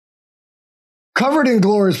Covered in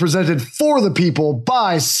Glory is presented for the people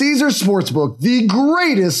by Caesar Sportsbook, the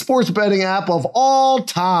greatest sports betting app of all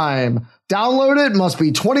time. Download it, must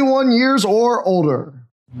be 21 years or older.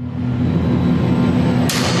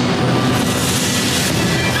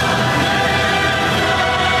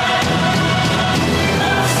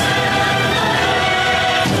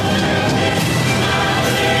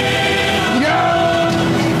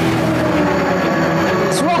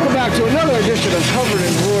 Edition of Covered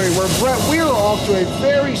in Glory, where Brett, we are off to a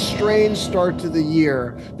very strange start to the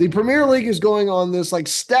year. The Premier League is going on this like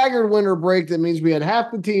staggered winter break. That means we had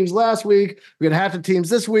half the teams last week, we had half the teams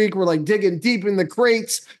this week. We're like digging deep in the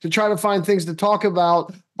crates to try to find things to talk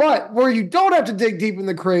about. But where you don't have to dig deep in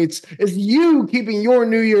the crates is you keeping your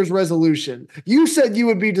New Year's resolution. You said you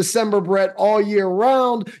would be December Brett all year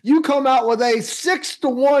round. You come out with a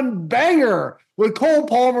 6-1 banger with Cole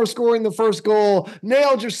Palmer scoring the first goal,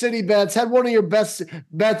 nailed your city bets, had one of your best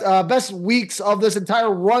weeks of this entire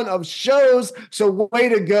run of shows. So way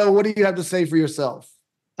to go. What do you have to say for yourself?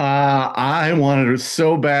 I wanted to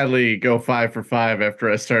so badly go 5 for 5 after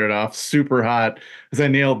I started off super hot, because I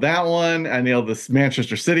nailed that one. I nailed this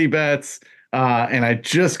Manchester City bets, and I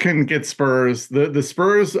just couldn't get Spurs. The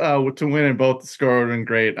Spurs to win in both the score would have been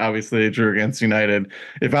great. Obviously, they drew against United.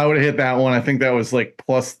 If I would have hit that one, I think that was like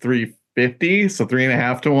plus 350, so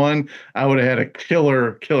 3.5 to 1. I would have had a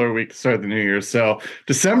killer week to start the New Year. So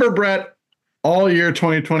December Brett, all year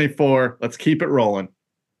 2024. Let's keep it rolling.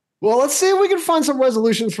 Well, let's see if we can find some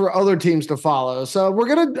resolutions for other teams to follow. So we're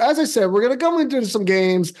going to, as I said, we're going to go into some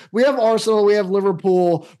games. We have Arsenal, we have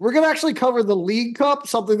Liverpool. We're going to actually cover the League Cup,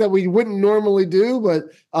 something that we wouldn't normally do, but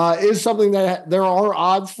is something that there are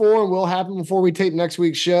odds for and will happen before we tape next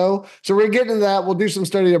week's show. So we're getting into that. We'll do some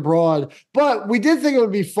study abroad. But we did think it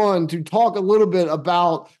would be fun to talk a little bit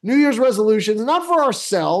about New Year's resolutions, not for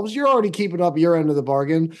ourselves. You're already keeping up your end of the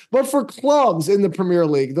bargain, but for clubs in the Premier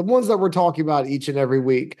League, the ones that we're talking about each and every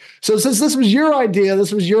week. So since this was your idea,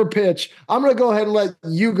 this was your pitch, I'm going to go ahead and let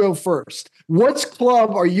you go first. What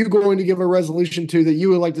club are you going to give a resolution to that you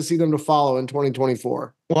would like to see them to follow in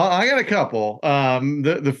 2024? Well, I got a couple.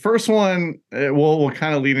 The first one will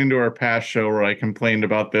kind of lead into our past show where I complained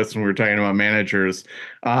about this when we were talking about managers.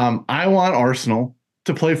 I want Arsenal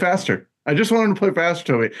to play faster. I just want them to play faster,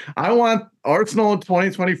 Toby. I want Arsenal in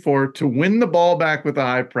 2024 to win the ball back with a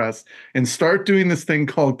high press and start doing this thing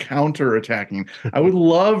called counter-attacking. I would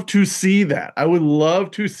love to see that. I would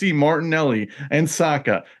love to see Martinelli and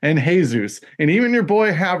Saka and Jesus and even your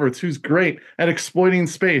boy Havertz, who's great at exploiting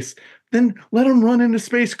space. Then let them run into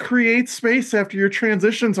space, create space after your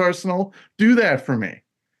transitions, Arsenal. Do that for me.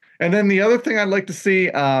 And then the other thing I'd like to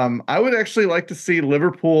see, I would actually like to see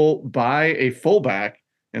Liverpool buy a fullback.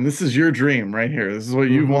 And this is your dream right here. This is what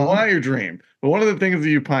you want, not your dream, but one of the things that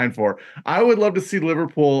you pine for. I would love to see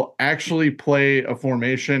Liverpool actually play a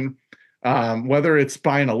formation, whether it's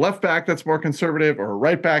buying a left back that's more conservative or a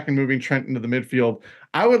right back and moving Trent into the midfield.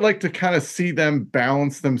 I would like to kind of see them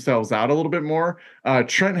balance themselves out a little bit more.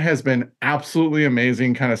 Trent has been absolutely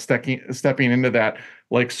amazing, kind of stepping into that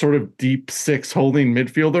like sort of deep six holding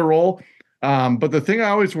midfielder role. But the thing I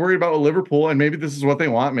always worry about with Liverpool, and maybe this is what they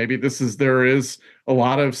want, maybe there is a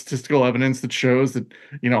lot of statistical evidence that shows that,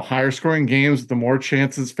 higher scoring games, the more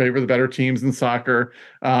chances favor the better teams in soccer.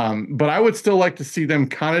 But I would still like to see them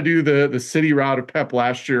kind of do the City route of Pep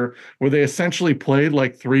last year, where they essentially played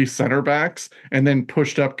like 3 center backs and then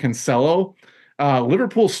pushed up Cancelo.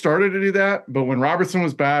 Liverpool started to do that, but when Robertson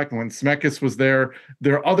was back and when Smekas was there,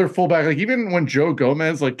 their other fullback, like even when Joe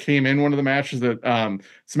Gomez came in one of the matches that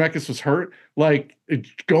Smekas was hurt,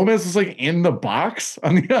 Gomez was in the box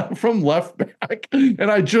on the from left back, and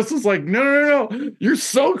I just was like, no, you're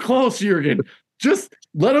so close, Jurgen. Just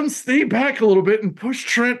let him stay back a little bit and push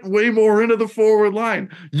Trent way more into the forward line.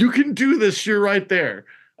 You can do this. You're right there.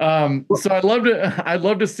 So I'd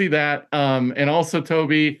love to see that. And also,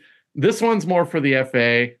 Toby, this one's more for the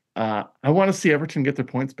FA. I want to see Everton get their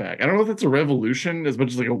points back. I don't know if that's a revolution as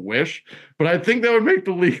much as a wish, but I think that would make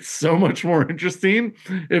the league so much more interesting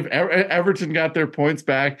if Everton got their points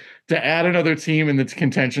back to add another team in the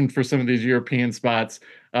contention for some of these European spots.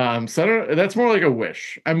 So that's more like a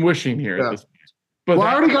wish. I'm wishing here at this point. But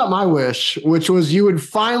I already got my wish, which was you would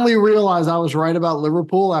finally realize I was right about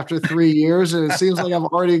Liverpool after 3 years, and it seems like I've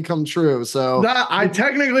already come true. So I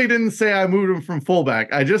technically didn't say I moved him from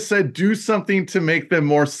fullback. I just said do something to make them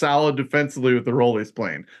more solid defensively with the role he's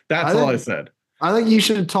playing. That's all I said. I think you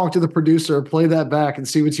should talk to the producer, play that back, and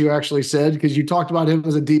see what you actually said, because you talked about him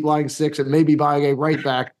as a deep lying 6 and maybe buying a right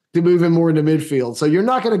back to move him more into midfield. So you're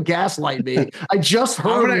not going to gaslight me. I just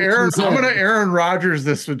heard. I'm going to Aaron Rodgers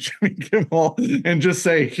this with Jimmy Kimmel and just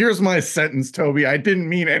say, here's my sentence, Toby. I didn't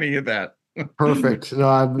mean any of that. Perfect. No,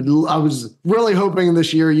 I was really hoping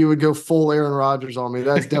this year you would go full Aaron Rodgers on me.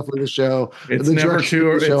 That's definitely the show, It's the never direction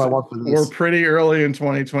of too. the show It's I want for We're this. pretty early in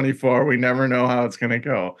 2024. We never know how it's going to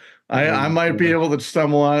go. I might be Yeah. able to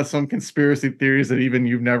stumble on some conspiracy theories that even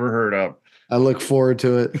you've never heard of. I look forward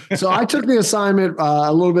to it. So I took the assignment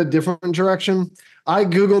a little bit different direction. I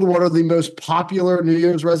Googled what are the most popular New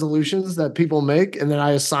Year's resolutions that people make, and then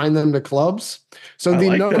I assigned them to clubs. So I the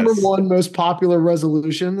like number this. one most popular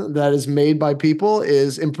resolution that is made by people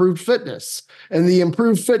is improved fitness. And the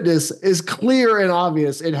improved fitness is clear and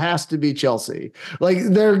obvious. It has to be Chelsea. Like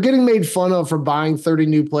they're getting made fun of for buying 30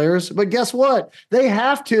 new players, but guess what? They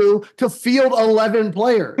have to field 11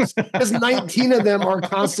 players because 19 of them are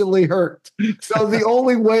constantly hurt. So the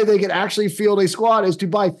only way they can actually field a squad is to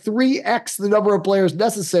buy 3x the number of players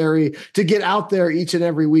necessary to get out there each and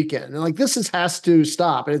every weekend. And like has to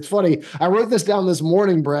stop. And it's funny. I wrote this down this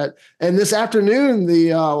morning, Brett, and this afternoon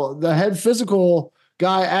the head physical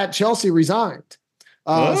guy at Chelsea resigned.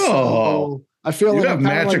 Oh, So I feel you like I have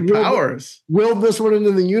kind of like magic powers. willed this one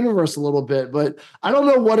into the universe a little bit, but I don't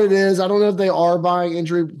know what it is. I don't know if they are buying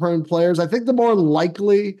injury prone players. I think the more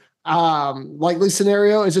likely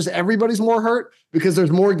scenario is just everybody's more hurt because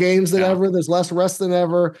there's more games than Yeah. ever. There's less rest than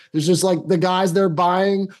ever. There's just like the guys they're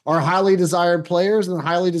buying are highly desired players, and the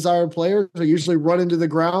highly desired players are usually run into the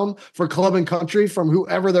ground for club and country from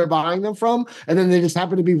whoever they're buying them from, and then they just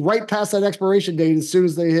happen to be right past that expiration date as soon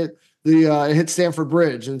as they hit Stamford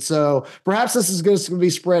Bridge. And so perhaps this is going to be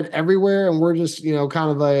spread everywhere, and we're just kind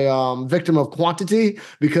of a victim of quantity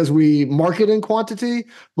because we market in quantity.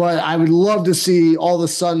 But I would love to see all of a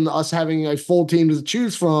sudden us having a full team to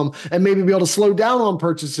choose from and maybe be able to slow down on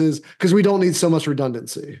purchases because we don't need so much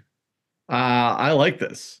redundancy. I like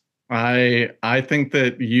this. I think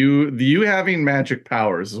that you having magic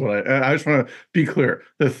powers is what I just want to be clear.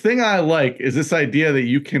 The thing I like is this idea that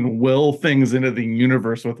you can will things into the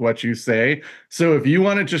universe with what you say. So if you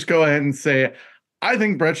want to just go ahead and say, I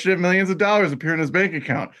think Brett should have millions of dollars appear in his bank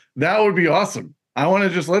account, that would be awesome. I want to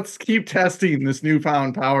just let's keep testing this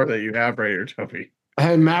newfound power that you have right here, Toby.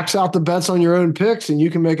 And max out the bets on your own picks, and you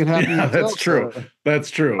can make it happen Yeah, that's yourself. true. So, That's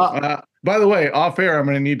true. uh, By the way, off air, I'm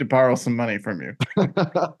going to need to borrow some money from you.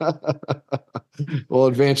 we'll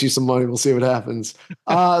advance you some money. We'll see what happens.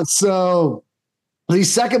 So the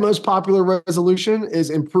second most popular resolution is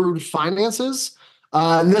improved finances.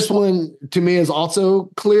 And this one to me is also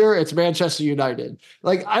clear. It's Manchester United.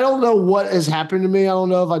 Like, I don't know what has happened to me. I don't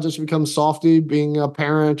know if I just become softy being a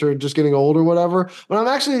parent or just getting old or whatever, but I'm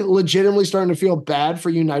actually legitimately starting to feel bad for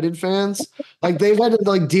United fans. Like they've had to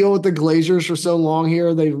like deal with the Glazers for so long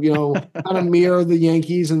here. They, kind of mirror the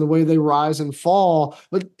Yankees and the way they rise and fall.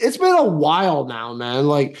 But it's been a while now, man.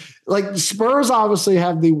 Like Spurs obviously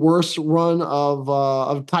have the worst run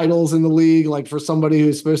of titles in the league. Like for somebody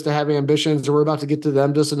who's supposed to have ambitions, we're about to get to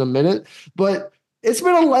them just in a minute. But it's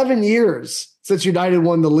been 11 years since United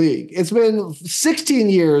won the league. It's been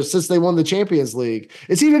 16 years since they won the Champions League.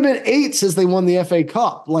 It's even been 8 since they won the FA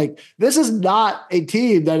Cup. Like this is not a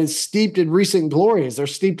team that is steeped in recent glories. They're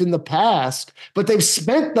steeped in the past, but they've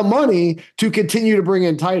spent the money to continue to bring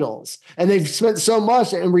in titles. And they've spent so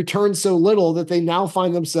much and returned so little that they now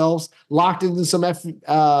find themselves locked into some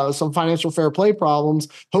financial fair play problems.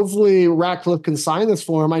 Hopefully Ratcliffe can sign this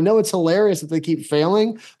for them. I know it's hilarious that they keep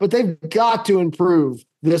failing, but they've got to improve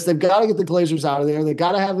this. They've got to get the Glazers out of there. They've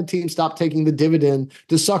got to have a team stop taking the dividend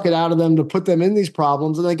to suck it out of them, to put them in these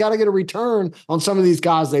problems. And they got to get a return on some of these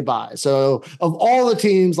guys they buy. So of all the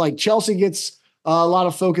teams, like Chelsea gets a lot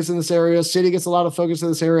of focus in this area. City gets a lot of focus in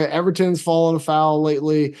this area. Everton's fallen afoul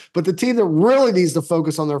lately. But the team that really needs to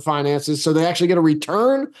focus on their finances so they actually get a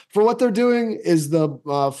return for what they're doing is the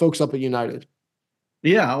folks up at United.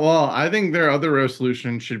 Yeah, well, I think their other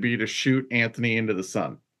resolution should be to shoot Anthony into the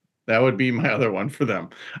sun. That would be my other one for them.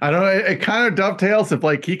 I don't know. It kind of dovetails if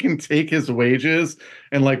like he can take his wages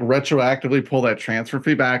and like retroactively pull that transfer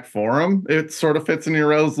fee back for him. It sort of fits in your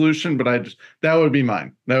resolution, but that would be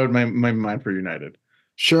mine. That would be my mine for United.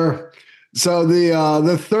 Sure. So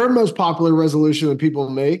the third most popular resolution that people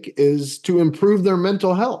make is to improve their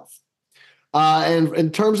mental health. And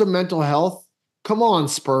in terms of mental health, come on,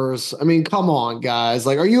 Spurs. I mean, come on, guys.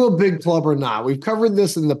 Like, are you a big club or not? We've covered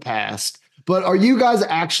this in the past, but are you guys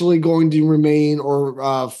actually going to remain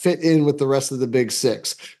or fit in with the rest of the big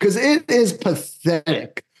six? Because it is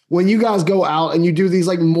pathetic when you guys go out and you do these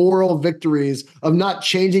like moral victories of not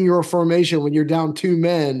changing your formation when you're down 2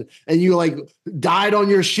 men and you like died on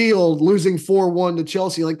your shield losing 4-1 to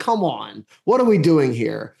Chelsea. Like, come on, what are we doing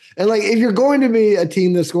here? And like, if you're going to be a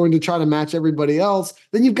team that's going to try to match everybody else,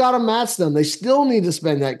 then you've got to match them. They still need to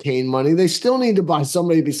spend that Kane money. They still need to buy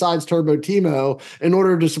somebody besides Turbo Timo in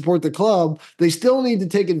order to support the club. They still need to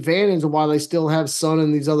take advantage of why they still have Son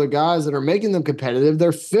and these other guys that are making them competitive.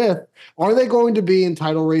 They're fifth. Are they going to be in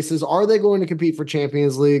title races? Are they going to compete for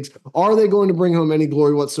Champions Leagues? Are they going to bring home any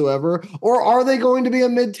glory whatsoever? Or are they going to be a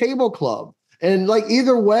mid-table club? And like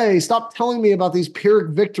either way, stop telling me about these Pyrrhic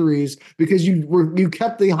victories because you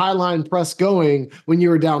kept the high line press going when you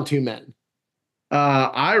were down 2 men.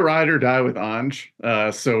 I ride or die with Ange.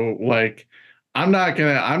 So like I'm not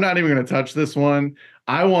even gonna touch this one.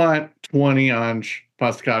 I want 20 Ange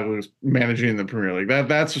Postecoglou's managing the Premier League.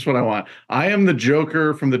 That's just what I want. I am the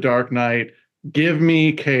Joker from the Dark Knight. Give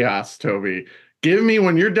me chaos, Toby. Give me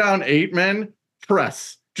when you're down 8 men,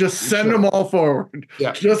 press. Just send them all forward.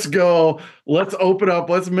 Yeah. Just go. Let's open up.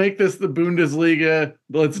 Let's make this the Bundesliga.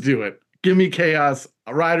 Let's do it. Give me chaos.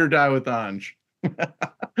 Ride or die with Ange.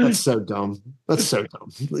 That's so dumb. That's so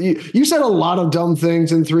dumb. You said a lot of dumb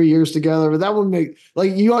things in 3 years together, but that would make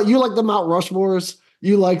like you like the Mount Rushmores.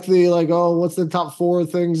 You like the what's the top 4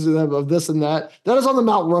 things of this and that? That is on the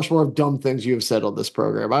Mount Rushmore of dumb things you have said on this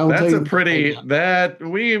program. That's a pretty that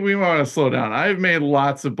we want to slow down. I've made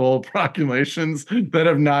lots of bold proclamations that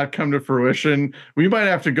have not come to fruition. We might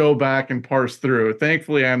have to go back and parse through.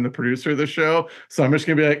 Thankfully, I'm the producer of the show, so I'm just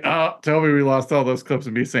gonna be like, oh, tell me we lost all those clips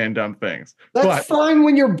and be saying dumb things. That's fine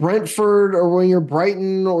when you're Brentford or when you're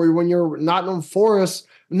Brighton or when you're Nottingham Forest.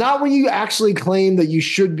 Not when you actually claim that you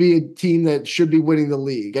should be a team that should be winning the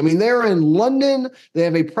league. I mean, they're in London. They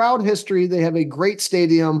have a proud history. They have a great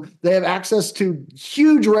stadium. They have access to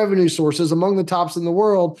huge revenue sources among the tops in the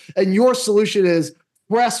world. And your solution is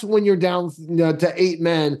press when you're down to 8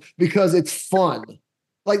 men because it's fun.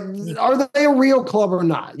 Like, are they a real club or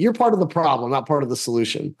not? You're part of the problem, not part of the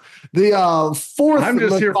solution. The fourth. I'm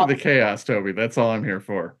just here for the chaos, Toby. That's all I'm here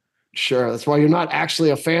for. Sure. That's why you're not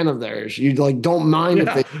actually a fan of theirs. You like don't mind if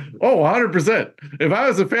they 100%. If I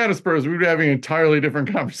was a fan of Spurs, we'd be having an entirely different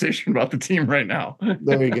conversation about the team right now.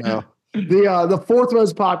 There you go. The fourth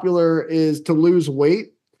most popular is to lose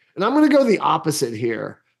weight. And I'm going to go the opposite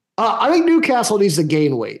here. I think Newcastle needs to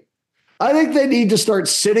gain weight. I think they need to start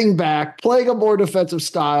sitting back, playing a more defensive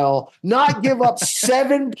style, not give up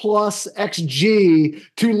 7+ XG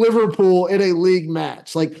to Liverpool in a league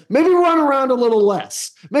match. Like maybe run around a little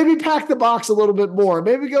less, maybe pack the box a little bit more,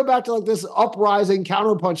 maybe go back to like this uprising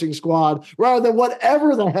counterpunching squad rather than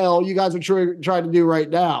whatever the hell you guys are trying to do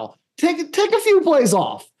right now. Take a few plays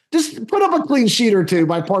off. Just put up a clean sheet or two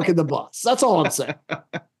by parking the bus. That's all I'm saying.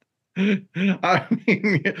 I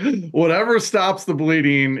mean, whatever stops the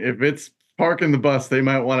bleeding, if it's parking the bus, they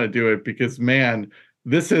might want to do it because, man,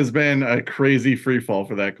 this has been a crazy free fall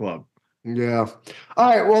for that club. Yeah. All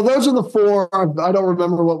right. Well, those are the 4. I don't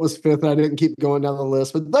remember what was 5th. I didn't keep going down the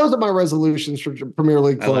list, but those are my resolutions for Premier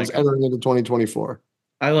League clubs entering into 2024.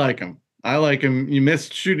 I like them. You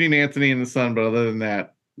missed shooting Anthony in the sun, but other than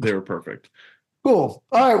that, they were perfect. Cool.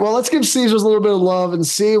 All right. Well, let's give Caesars a little bit of love and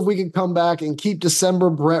see if we can come back and keep December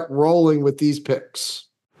Brett rolling with these picks.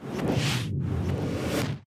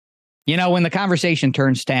 You know, when the conversation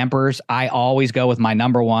turns Stampers, I always go with my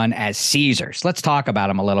number one as Caesars. Let's talk about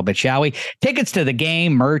them a little bit, shall we? Tickets to the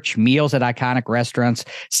game, merch, meals at iconic restaurants,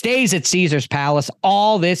 stays at Caesars Palace.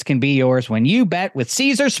 All this can be yours when you bet with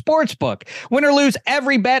Caesars Sportsbook. Win or lose,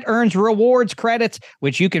 every bet earns rewards credits,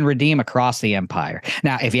 which you can redeem across the empire.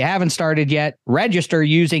 Now, if you haven't started yet, register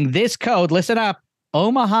using this code. Listen up,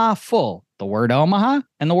 Omaha Full. The word Omaha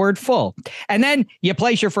and the word full. And then you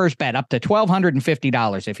place your first bet up to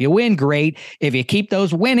 $1,250. If you win, great. If you keep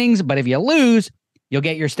those winnings, but if you lose, you'll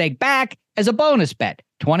get your stake back as a bonus bet.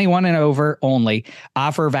 21 and over only.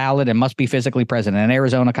 Offer valid and must be physically present in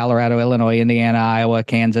Arizona, Colorado, Illinois, Indiana, Iowa,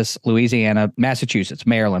 Kansas, Louisiana, Massachusetts,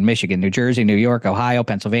 Maryland, Michigan, New Jersey, New York, Ohio,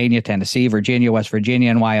 Pennsylvania, Tennessee, Virginia, West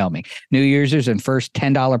Virginia, and Wyoming. New users and first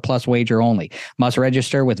 $10 plus wager only. Must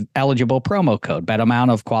register with eligible promo code. Bet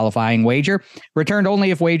amount of qualifying wager. Returned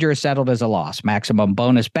only if wager is settled as a loss. Maximum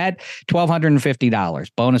bonus bet,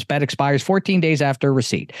 $1,250. Bonus bet expires 14 days after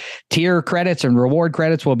receipt. Tier credits and reward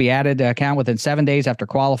credits will be added to account within 7 days after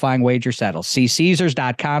qualifying wager settles. See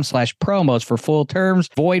Caesars.com/promos for full terms.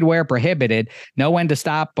 Void where prohibited. Know when to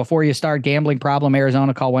stop before you start. Gambling problem?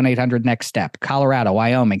 Arizona, call 1-800-NEXT-STEP. Colorado,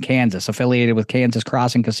 Wyoming, Kansas, affiliated with Kansas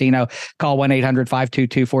Crossing Casino, call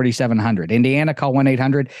 1-800-522-4700. Indiana, call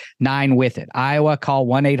 1-800-9-WITH-IT. Iowa, call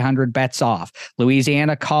 1-800-BETS-OFF.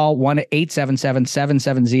 Louisiana, call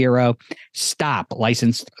 1-877-770-STOP.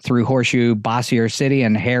 Licensed through Horseshoe, Bossier City,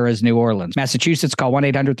 and Harrah's, New Orleans. Massachusetts, call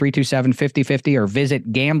 1-800-327-5050 or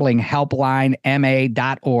visit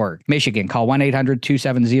gamblinghelplinema.org. Michigan, call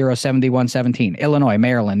 1-800-270-7117. Illinois,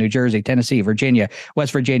 Maryland, New Jersey, Tennessee, Virginia,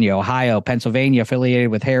 West Virginia, Ohio, Pennsylvania, affiliated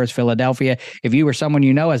with Harrah's, Philadelphia. If you or someone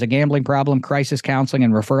you know has a gambling problem, crisis counseling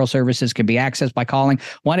and referral services can be accessed by calling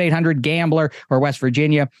 1-800-GAMBLER, or West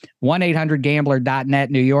Virginia, 1-800-GAMBLER.net.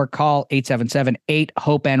 New York, call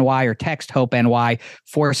 877-8-HOPE-NY or text HOPE-NY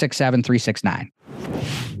 467-369.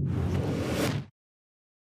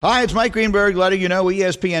 Hi, it's Mike Greenberg letting you know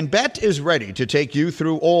ESPN Bet is ready to take you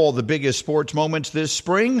through all the biggest sports moments this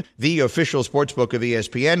spring. The official sportsbook of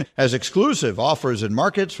ESPN has exclusive offers and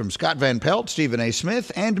markets from Scott Van Pelt, Stephen A.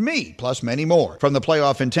 Smith, and me, plus many more. From the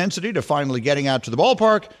playoff intensity to finally getting out to the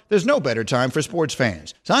ballpark, there's no better time for sports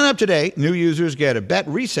fans. Sign up today. New users get a bet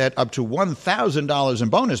reset up to $1,000 in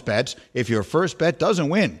bonus bets if your first bet doesn't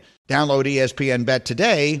win. Download ESPN Bet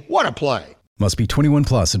today. What a play. Must be 21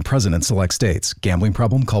 plus and present in select states. Gambling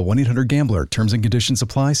problem? Call 1-800-GAMBLER. Terms and conditions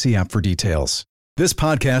apply. See app for details. This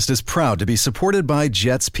podcast is proud to be supported by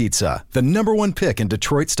Jets Pizza, the #1 pick in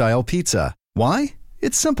Detroit-style pizza. Why?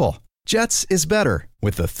 It's simple. Jets is better.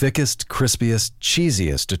 With the thickest, crispiest,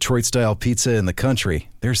 cheesiest Detroit-style pizza in the country,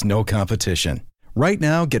 there's no competition. Right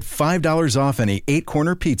now, get $5 off any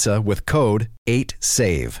 8-corner pizza with code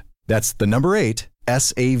 8SAVE. That's the number 8,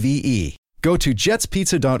 SAVE. Go to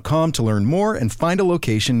jetspizza.com to learn more and find a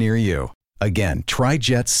location near you. Again, try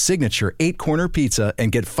Jet's signature 8-corner pizza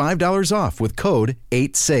and get $5 off with code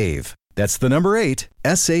 8SAVE. That's the number 8,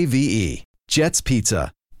 SAVE. Jet's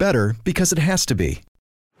Pizza. Better because it has to be.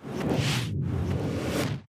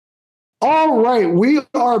 All right, we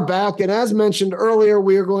are back, and as mentioned earlier,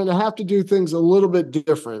 we are going to have to do things a little bit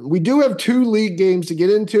different. We do have 2 league games to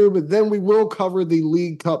get into, but then we will cover the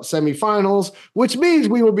League Cup semifinals, which means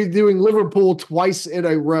we will be doing Liverpool twice in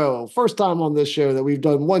a row. First time on this show that we've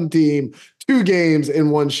done one team, 2 games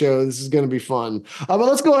in one show. This is going to be fun. But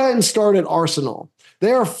let's go ahead and start at Arsenal.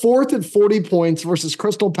 They are 4th at 40 points versus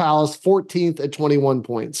Crystal Palace, 14th at 21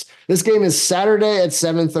 points. This game is Saturday at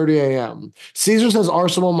 7:30 a.m. Caesars has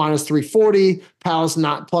Arsenal minus 340, Palace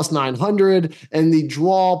not plus 900, and the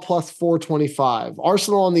draw plus 425.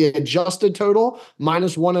 Arsenal on the adjusted total,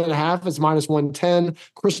 minus 1.5 is minus 110.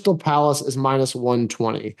 Crystal Palace is minus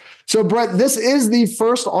 120. So, Brett, this is the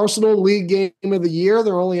first Arsenal league game of the year.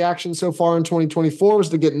 Their only action so far in 2024 was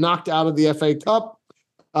to get knocked out of the FA Cup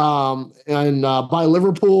by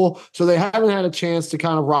Liverpool. So they haven't had a chance to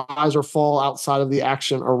kind of rise or fall outside of the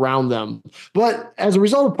action around them. But as a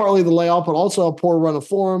result of partly the layoff, but also a poor run of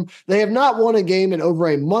form, they have not won a game in over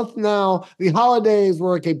a month now. The holidays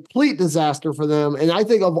were a complete disaster for them. And I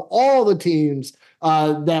think of all the teams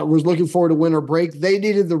that was looking forward to winter break, they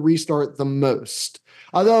needed the restart the most.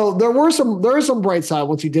 Although there is some bright side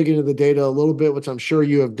once you dig into the data a little bit, which I'm sure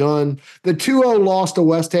you have done. The 2-0 loss to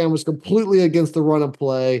West Ham was completely against the run of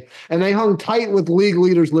play, and they hung tight with league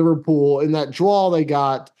leaders Liverpool in that draw they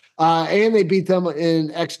got, and they beat them in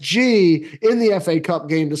XG in the FA Cup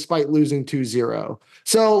game despite losing 2-0.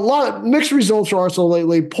 So a lot of mixed results for Arsenal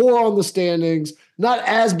lately, poor on the standings, not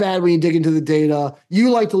as bad when you dig into the data. You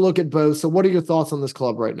like to look at both, so what are your thoughts on this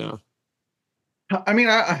club right now? I mean,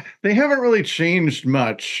 they haven't really changed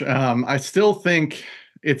much. I still think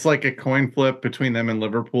it's like a coin flip between them and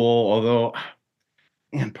Liverpool, although,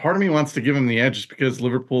 and part of me wants to give them the edge just because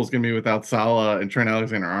Liverpool is going to be without Salah and Trent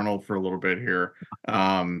Alexander-Arnold for a little bit here.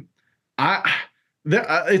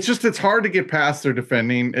 It's hard to get past their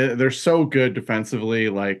defending. They're so good defensively.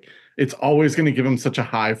 Like, it's always going to give them such a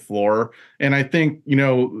high floor. And I think,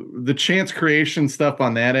 the chance creation stuff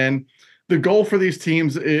on that end, the goal for these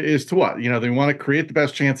teams is to what? They want to create the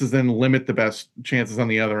best chances, then limit the best chances on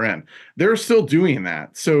the other end. They're still doing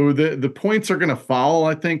that. So the points are going to follow,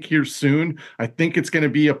 I think, here soon. I think it's going to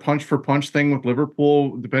be a punch for punch thing with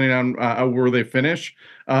Liverpool, depending on where they finish.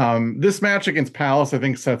 This match against Palace, I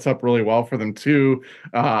think, sets up really well for them too.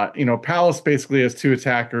 Palace basically has 2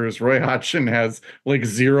 attackers. Roy Hodgson has like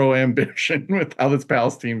 0 ambition with how this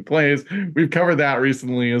Palace team plays. We've covered that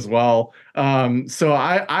recently as well. So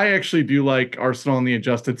I actually do like Arsenal on the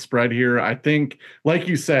adjusted spread here. I think, like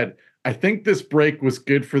you said, I think this break was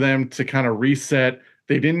good for them to kind of reset.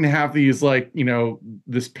 They didn't have these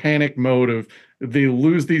this panic mode of they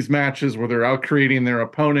lose these matches where they're out creating their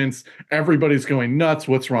opponents. Everybody's going nuts.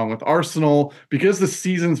 What's wrong with Arsenal? Because the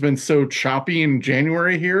season's been so choppy in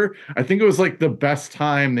January here, I think it was like the best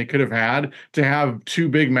time they could have had to have two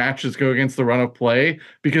big matches go against the run of play,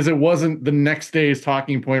 because it wasn't the next day's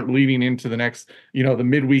talking point leading into the next, the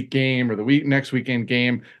midweek game or the next weekend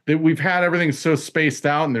game. That we've had everything so spaced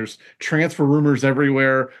out and there's transfer rumors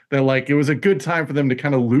everywhere that like it was a good time for them to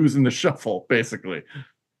kind of lose in the shuffle, basically.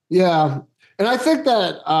 Yeah. And I think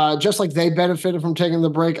that just like they benefited from taking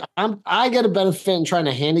the break, I get a benefit in trying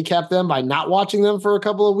to handicap them by not watching them for a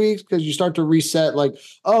couple of weeks, because you start to reset like,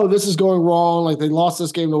 oh, this is going wrong. Like they lost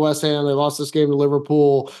this game to West Ham. They lost this game to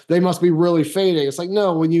Liverpool. They must be really fading. It's like,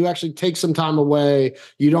 no, when you actually take some time away,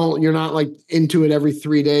 you're not like into it every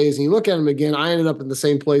 3 days. And you look at them again, I ended up in the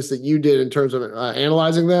same place that you did in terms of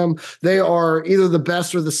analyzing them. They are either the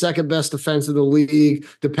best or the second best defense in the league,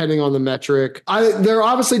 depending on the metric. They're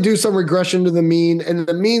obviously due some regression to the mean, and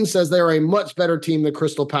the mean says they're a much better team than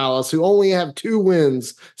Crystal Palace, who only have 2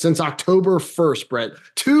 wins since October 1st, Brett.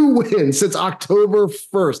 2 wins since October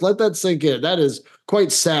 1st. Let that sink in. That is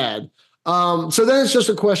quite sad. So then it's just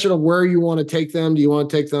a question of where you want to take them. Do you want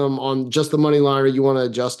to take them on just the money line, or you want to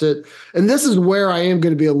adjust it? And this is where I am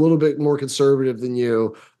going to be a little bit more conservative than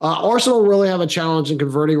you. Arsenal really have a challenge in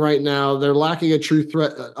converting right now. They're lacking a true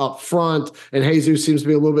threat up front, and Jesus seems to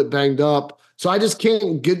be a little bit banged up. So I just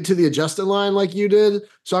can't get to the adjusted line like you did.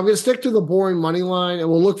 So I'm going to stick to the boring money line, and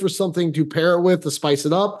we'll look for something to pair it with to spice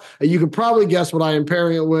it up. And you can probably guess what I am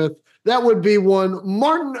pairing it with. That would be one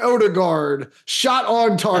Martin Odegaard, shot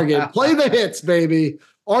on target. Play the hits, baby.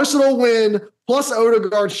 Arsenal win plus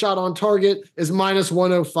Odegaard shot on target is minus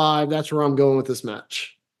 105. That's where I'm going with this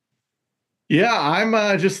match. Yeah,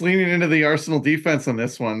 I'm just leaning into the Arsenal defense on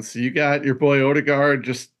this one. So you got your boy Odegaard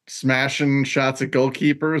just smashing shots at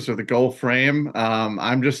goalkeepers or the goal frame.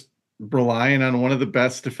 I'm just relying on one of the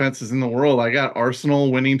best defenses in the world. I got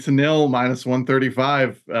Arsenal winning to 0 minus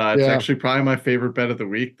 135. It's actually probably my favorite bet of the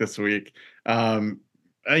week this week.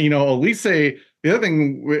 Elise, the other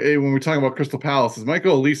thing when we talk about Crystal Palace is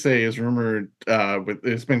Michael Elise is rumored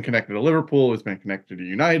has been connected to Liverpool, has been connected to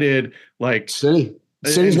United, like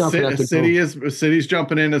City's not connected. City's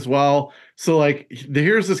jumping in as well. So like,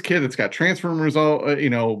 here's this kid that's got transfer rumors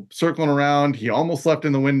all circling around. He almost left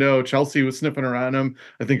in the window. Chelsea was sniffing around him,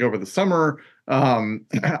 I think, over the summer.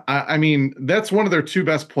 I mean, that's one of their 2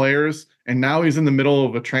 best players, and now he's in the middle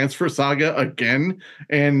of a transfer saga again.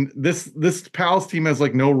 And this Palace team has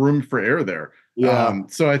like no room for error there. Yeah.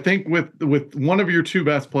 So I think with one of your 2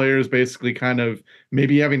 best players basically kind of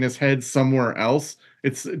maybe having his head somewhere else,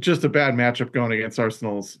 it's just a bad matchup going against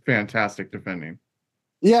Arsenal's fantastic defending.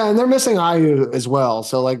 Yeah, and they're missing Ayew as well.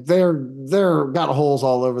 So like they're got holes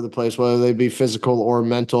all over the place, whether they be physical or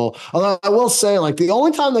mental. Although I will say, like the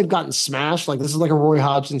only time they've gotten smashed, like this is like a Roy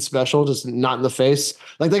Hodgson special, just not in the face.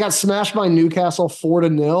 Like they got smashed by Newcastle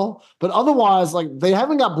 4-0, but otherwise, like they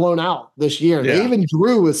haven't got blown out this year. Yeah. They even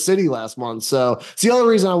drew with City last month. So it's the other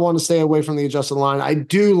reason I want to stay away from the adjusted line. I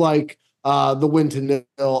do like the win to 0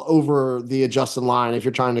 over the adjusted line if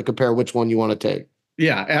you're trying to compare which one you want to take.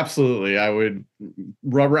 Yeah, absolutely. I'm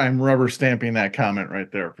rubber stamping that comment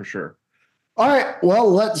right there for sure. All right. Well,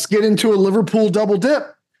 let's get into a Liverpool double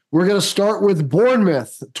dip. We're going to start with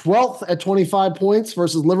Bournemouth, 12th at 25 points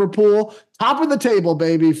versus Liverpool, top of the table,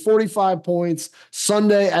 baby, 45 points,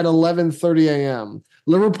 Sunday at 11:30 a.m.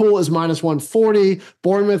 Liverpool is minus 140.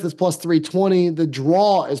 Bournemouth is plus 320. The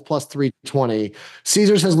draw is plus 320.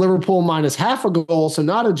 Caesars has Liverpool minus half a goal, so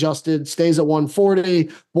not adjusted, stays at 140.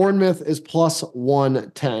 Bournemouth is plus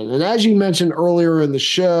 110. And as you mentioned earlier in the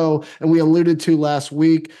show, and we alluded to last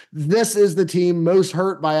week, this is the team most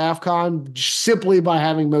hurt by AFCON simply by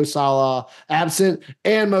having Mo Salah absent,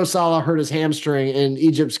 and Mo Salah hurt his hamstring in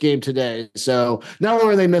Egypt's game today. So not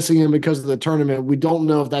only are they missing him because of the tournament, we don't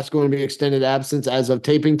know if that's going to be extended absence as of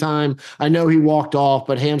taping time. I know he walked off,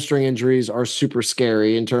 but hamstring injuries are super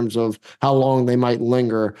scary in terms of how long they might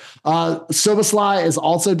linger. Soboslai is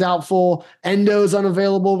also doubtful. Endo is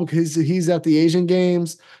unavailable because he's at the Asian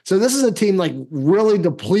Games. So this is a team like really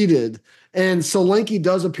depleted. And Solanke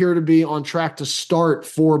does appear to be on track to start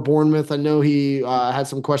for Bournemouth. I know he had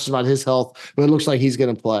some questions about his health, but it looks like he's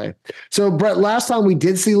going to play. So, Brett, last time we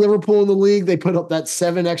did see Liverpool in the league, they put up that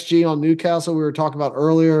 7 XG on Newcastle we were talking about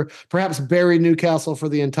earlier, perhaps buried Newcastle for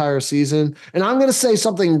the entire season. And I'm going to say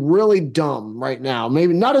something really dumb right now.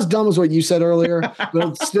 Maybe not as dumb as what you said earlier, but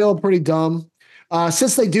it's still pretty dumb.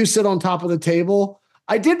 Since they do sit on top of the table,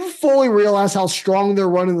 I didn't fully realize how strong their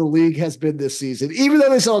run in the league has been this season. Even though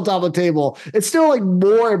they sit on top of the table, it's still like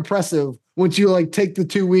more impressive once you like take the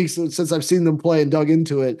 2 weeks since I've seen them play and dug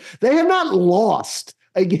into it. They have not lost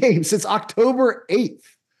a game since October 8th.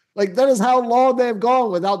 Like, that is how long they have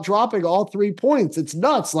gone without dropping all 3 points. It's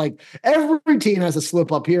nuts. Like, every team has a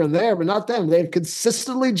slip up here and there, but not them. They've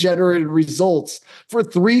consistently generated results for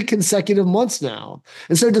 3 consecutive months now.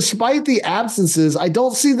 And so despite the absences, I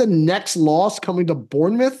don't see the next loss coming to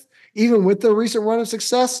Bournemouth, even with the recent run of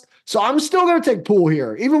success. So I'm still going to take Poole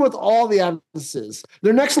here, even with all the absences.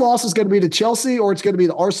 Their next loss is going to be to Chelsea or it's going to be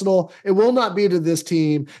to Arsenal. It will not be to this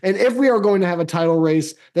team. And if we are going to have a title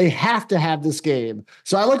race, they have to have this game.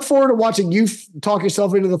 So I look forward to watching you talk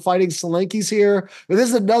yourself into the Fighting Solankis here. But this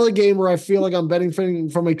is another game where I feel like I'm betting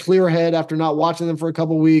from a clear head after not watching them for a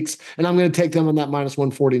couple weeks. And I'm going to take them on that minus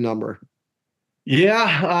 140 number.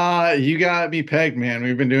 Yeah, you got me pegged, man.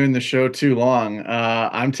 We've been doing the show too long.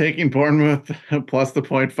 I'm taking Bournemouth plus the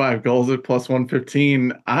 0.5 goals at plus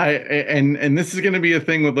 115. And this is going to be a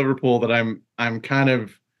thing with Liverpool that I'm kind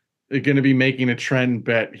of going to be making a trend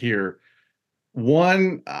bet here.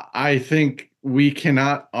 One, I think we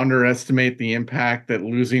cannot underestimate the impact that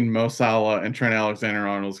losing Mo Salah and Trent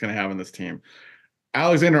Alexander-Arnold is going to have on this team.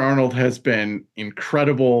 Alexander-Arnold has been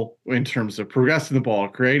incredible in terms of progressing the ball,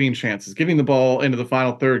 creating chances, getting the ball into the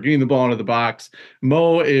final third, getting the ball into the box.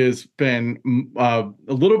 Mo has been a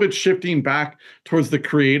little bit shifting back towards the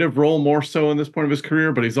creative role more so in this point of his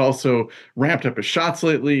career, but he's also ramped up his shots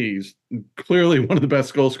lately. He's clearly one of the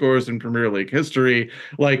best goal scorers in Premier League history.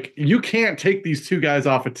 Like, you can't take these two guys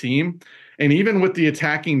off a team. And even with the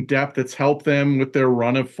attacking depth that's helped them with their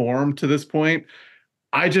run of form to this point,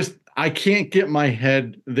 I can't get my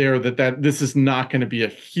head there that this is not going to be a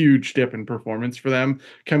huge dip in performance for them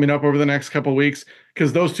coming up over the next couple of weeks,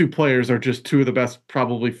 because those two players are just two of the best,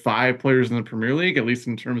 probably 5 players in the Premier League, at least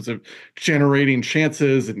in terms of generating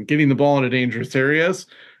chances and getting the ball into dangerous areas.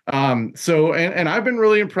 So I've been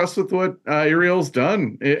really impressed with what Uriel's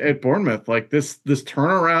done at Bournemouth. Like, this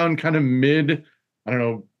turnaround kind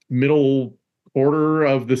of middle quarter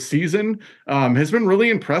of the season has been really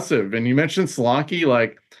impressive. And you mentioned Solanke,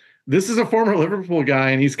 like, this is a former Liverpool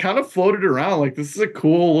guy, and he's kind of floated around. Like, this is a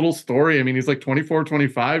cool little story. I mean, he's like 24,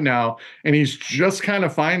 25 now, and he's just kind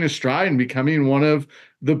of finding his stride and becoming one of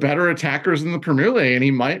the better attackers in the Premier League. And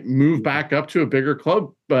he might move back up to a bigger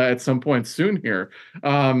club at some point soon here.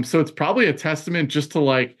 So it's probably a testament just to,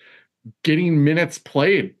 like, getting minutes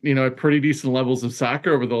played, at pretty decent levels of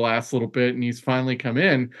soccer over the last little bit, and he's finally come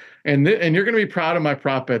in. And you're going to be proud of my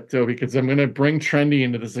prop bet, Toby, because I'm going to bring Trendy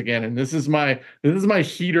into this again. And this is my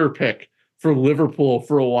heater pick for Liverpool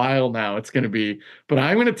for a while now. It's going to be, but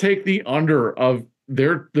I'm going to take the under of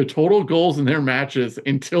the total goals in their matches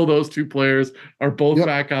until those two players are both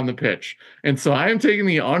back on the pitch. And so I am taking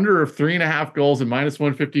the under of 3.5 goals and minus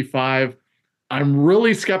 155. I'm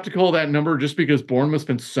really skeptical of that number just because Bournemouth's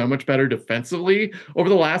been so much better defensively over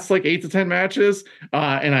the last 8 to 10 matches.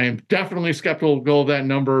 And I am definitely skeptical of that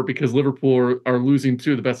number because Liverpool are losing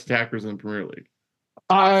 2 of the best attackers in the Premier League.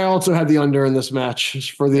 I also had the under in this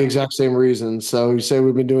match for the exact same reason. So you say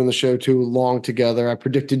we've been doing the show too long together. I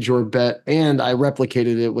predicted your bet and I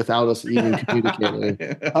replicated it without us even communicating.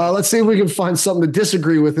 Let's see if we can find something to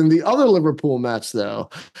disagree with in the other Liverpool match, though.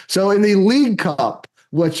 So in the League Cup,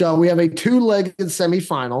 which we have a 2-legged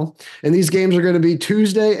semifinal, and these games are going to be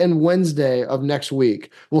Tuesday and Wednesday of next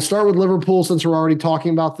week. We'll start with Liverpool since we're already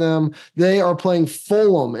talking about them. They are playing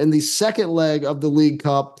Fulham in the second leg of the League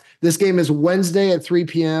Cup. This game is Wednesday at 3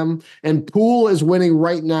 p.m., and Poole is winning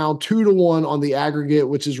right now 2-1 on the aggregate,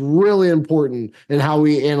 which is really important in how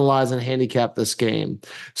we analyze and handicap this game.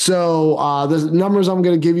 So the numbers I'm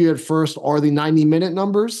going to give you at first are the 90-minute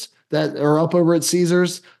numbers that are up over at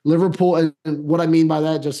Caesars. Liverpool, and what I mean by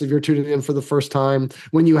that, just if you're tuning in for the first time,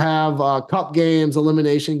 when you have cup games,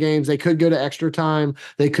 elimination games, they could go to extra time,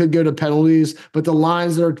 they could go to penalties, but the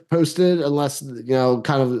lines that are posted, unless,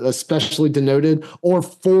 kind of especially denoted, or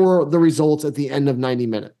for the results at the end of 90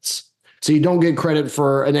 minutes. So you don't get credit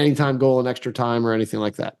for an anytime goal in extra time or anything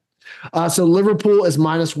like that. So Liverpool is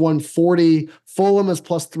minus 140. Fulham is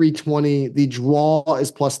plus 320. The draw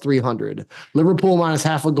is plus 300. Liverpool minus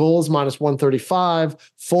half a goal is minus 135.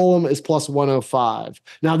 Fulham is plus 105.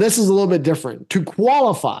 Now, this is a little bit different. To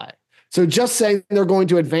qualify, so just saying they're going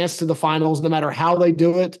to advance to the finals, no matter how they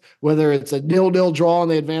do it, whether it's a 0-0 draw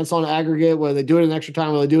and they advance on aggregate, whether they do it in extra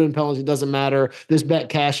time, whether they do it in penalties, it doesn't matter. This bet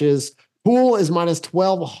cashes. Poole is minus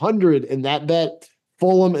 1,200 in that bet.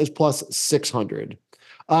 Fulham is plus 600.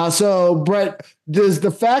 So, Brett, does the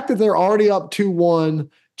fact that they're already up 2-1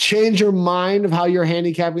 change your mind of how you're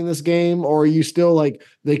handicapping this game? Or are you still like,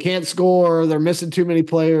 they can't score, they're missing too many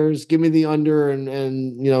players, give me the under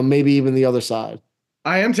and maybe even the other side?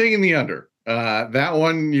 I am taking the under. That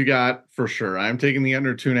one you got for sure. I'm taking the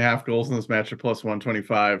under 2.5 goals in this match at plus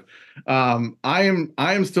 125. I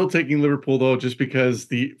am still taking Liverpool though, just because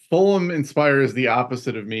the Fulham inspires the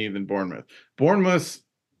opposite of me than Bournemouth. Bournemouth's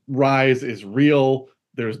rise is real.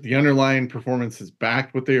 There's the underlying performance is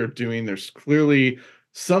backed what they are doing. There's clearly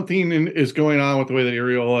something is going on with the way that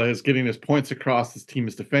Areola is getting his points across. This team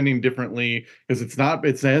is defending differently because it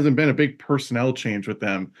hasn't been a big personnel change with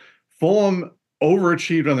them. Fulham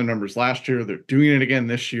overachieved on their numbers last year. They're doing it again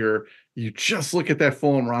this year. You just look at that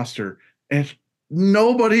Fulham roster and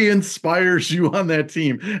nobody inspires you on that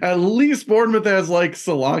team. At least Bournemouth has like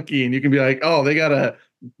Solanke, and you can be like, oh, they got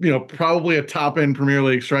probably a top end Premier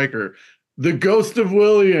League striker. The ghost of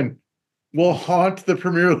Willian will haunt the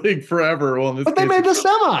Premier League forever. Well, but they made the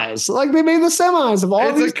semis. Like they made the semis of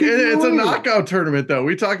all these. It's a knockout tournament, though.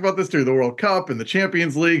 We talk about this during the World Cup and the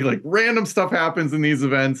Champions League. Like random stuff happens in these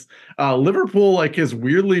events. Liverpool has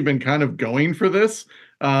weirdly been kind of going for this.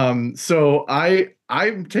 So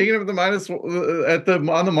I'm taking it with the minus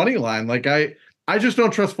on the money line. Like I just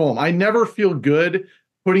don't trust Fulham. I never feel good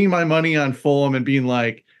putting my money on Fulham and being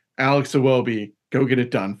like, Alex Iwobi, go get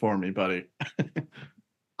it done for me, buddy.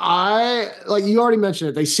 Like you already mentioned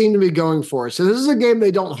it. They seem to be going for it. So this is a game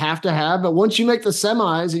they don't have to have, but once you make the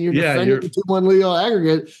semis and you're defending the 2-1 lead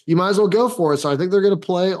aggregate, you might as well go for it. So I think they're going to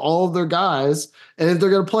play all of their guys. And if they're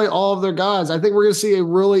going to play all of their guys, I think we're going to see a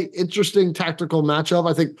really interesting tactical matchup.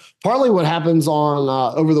 I think partly what happens on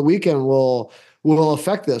over the weekend will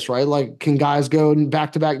affect this, right? Like, can guys go in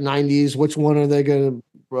back-to-back 90s? Which one are they going to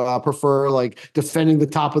prefer, like defending the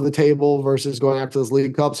top of the table versus going after this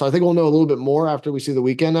League Cup? So I think we'll know a little bit more after we see the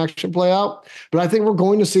weekend action play out. But I think we're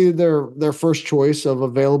going to see their first choice of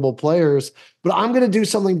available players. But I'm going to do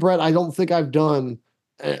something, Brett, I don't think I've done.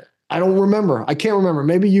 I don't remember. I can't remember.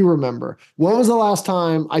 Maybe you remember. When was the last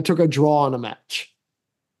time I took a draw on a match?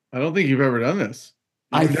 I don't think you've ever done this.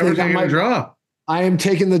 I've never taken a draw. I am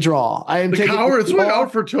taking the draw. I am taking cowards went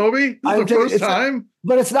out for Toby. This is the first time.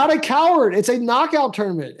 But it's not a coward. It's a knockout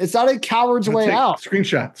tournament. It's not a coward's way out.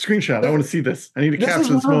 Screenshot. I want to see this. I need to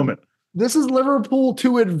capture this moment. This is Liverpool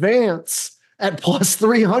to advance at plus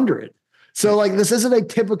 300. So like this isn't a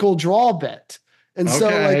typical draw bet. And so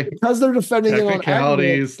like because they're defending it on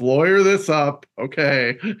aggregate, lawyer this up.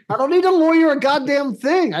 Okay. I don't need to lawyer a goddamn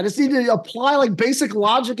thing. I just need to apply like basic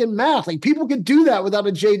logic and math. Like people can do that without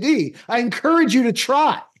a JD. I encourage you to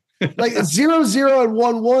try. Like 0-0 and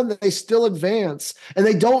 1-1, they still advance, and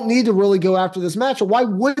they don't need to really go after this match. Why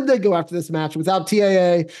would they go after this match without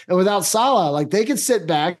TAA and without Salah? Like they could sit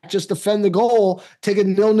back, just defend the goal, take a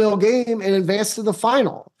 0-0 game, and advance to the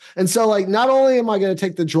final. And so, like, not only am I going to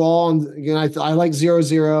take the draw, and again, I like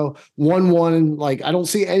 0-0, 1-1, and like I don't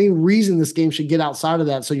see any reason this game should get outside of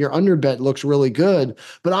that. So your under bet looks really good,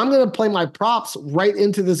 but I'm going to play my props right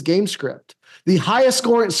into this game script. The highest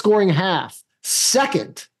scoring half,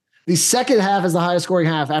 second. The second half is the highest scoring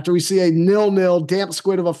half after we see a 0-0 damp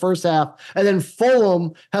squid of a first half. And then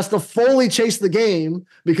Fulham has to fully chase the game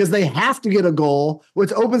because they have to get a goal,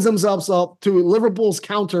 which opens themselves up to Liverpool's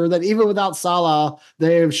counter that even without Salah,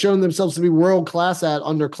 they have shown themselves to be world-class at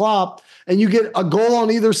under Klopp. And you get a goal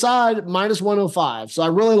on either side, minus 105. So I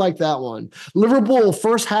really like that one. Liverpool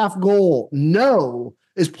first half goal, no,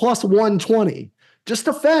 is plus 120. Just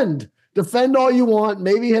defend. Defend all you want,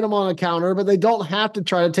 maybe hit them on a counter, but they don't have to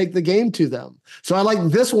try to take the game to them. So I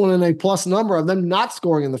like this one in a plus number of them not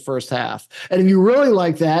scoring in the first half. And if you really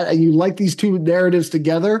like that and you like these two narratives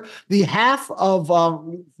together, the half of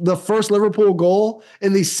the first Liverpool goal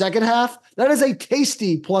in the second half, that is a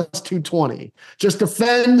tasty plus 220. Just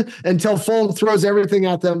defend until Fulham throws everything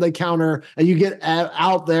at them, they counter, and you get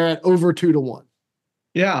out there at over 2-1.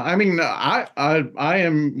 Yeah, I mean, I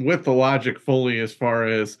am with the logic fully as far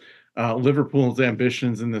as Liverpool's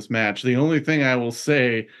ambitions in this match. The only thing I will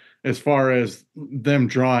say as far as them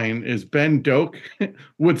drawing is Ben Doak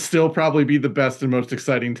would still probably be the best and most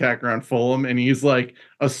exciting tacker on Fulham, and he's like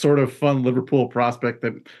a sort of fun Liverpool prospect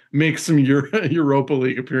that makes some Europa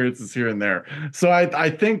League appearances here and there. So I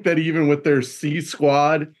think that even with their C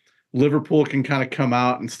squad, Liverpool can kind of come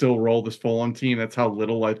out and still roll this Fulham team. That's how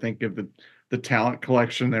little I think of the talent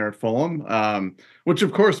collection there at Fulham, which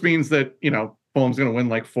of course means that, Fulham's going to win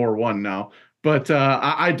like 4-1 now. But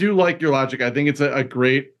I do like your logic. I think it's a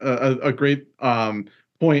great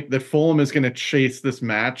point that Fulham is going to chase this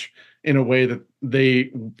match in a way that they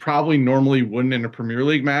probably normally wouldn't in a Premier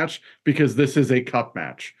League match because this is a cup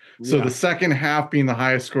match. Yeah. So the second half being the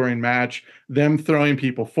highest scoring match, them throwing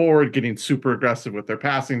people forward, getting super aggressive with their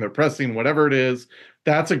passing, their pressing, whatever it is,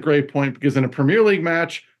 that's a great point because in a Premier League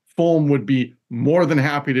match, Fulham would be more than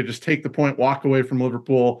happy to just take the point, walk away from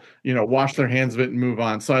Liverpool, wash their hands of it and move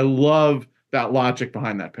on. So I love that logic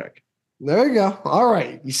behind that pick. There you go. All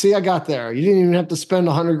right. You see, I got there. You didn't even have to spend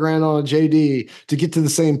 $100,000 on a JD to get to the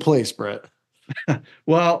same place, Brett.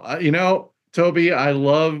 Well, Toby, I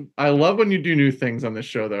love when you do new things on this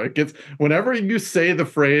show, though. It gets, whenever you say the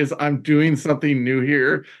phrase, I'm doing something new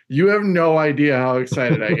here, you have no idea how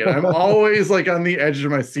excited I get. I'm always like on the edge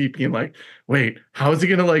of my seat being like, wait, how is he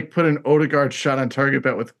going to like put an Odegaard shot on target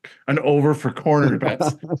bet with an over for corner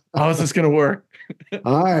bets? How is this going to work?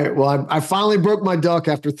 All right. Well, I finally broke my duck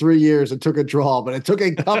after 3 years and took a draw, but it took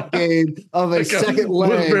a cup game of a second leg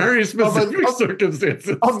with very specific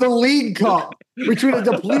circumstances of the League Cup between a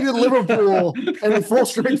depleted Liverpool and a full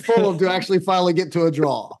strength Fulham to actually finally get to a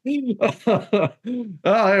draw. Oh,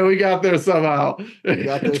 hey, we got there somehow.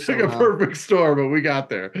 It took a perfect storm, but we got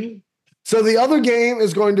there. So the other game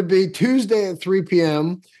is going to be Tuesday at 3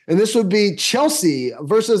 p.m., and this would be Chelsea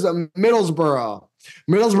versus Middlesbrough.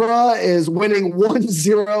 Middlesbrough is winning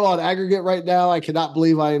 1-0 on aggregate right now. I cannot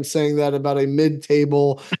believe I am saying that about a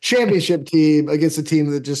mid-table championship team against a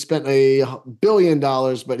team that just spent $1 billion,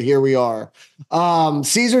 but here we are.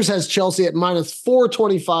 Caesars has Chelsea at minus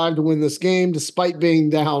 425 to win this game, despite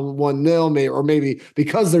being down 1-0, or maybe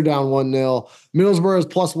because they're down 1-0. Middlesbrough is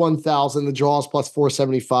plus 1,000. The draw is plus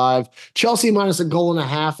 475. Chelsea minus a goal and a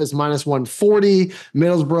half is minus 140.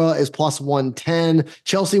 Middlesbrough is plus 110.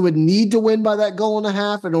 Chelsea would need to win by that goal and a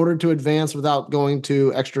half in order to advance without going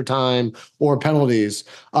to extra time or penalties.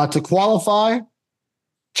 To qualify,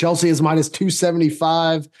 Chelsea is minus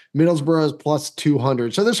 275. Middlesbrough is plus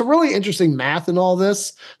 200. So there's some really interesting math in all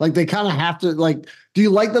this. Like they kind of have to do you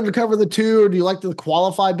like them to cover the 2 or do you like the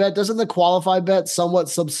qualify bet? Doesn't the qualify bet somewhat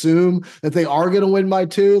subsume that they are going to win by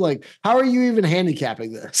 2? Like, how are you even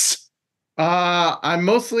handicapping this? I'm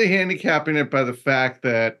mostly handicapping it by the fact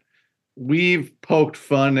that we've poked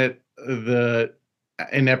fun at the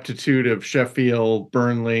ineptitude of Sheffield,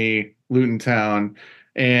 Burnley, Luton Town,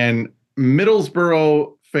 and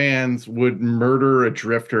Middlesbrough fans would murder a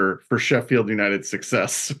drifter for Sheffield United's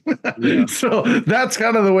success. Yeah. So that's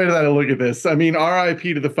kind of the way that I look at this. I mean, RIP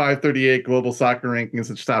to the 538 global soccer rankings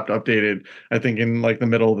that stopped updated, I think, in like the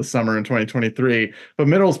middle of the summer in 2023. But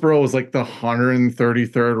Middlesbrough was like the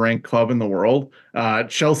 133rd ranked club in the world.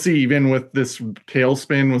 Chelsea, even with this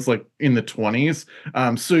tailspin, was like in the 20s.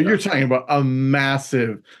 So you're talking about a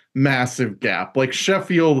massive gap. Like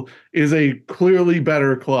Sheffield is a clearly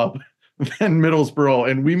better club than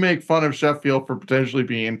Middlesbrough, and we make fun of Sheffield for potentially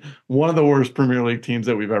being one of the worst Premier League teams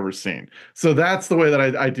that we've ever seen. So that's the way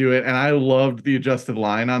that I do it, and I loved the adjusted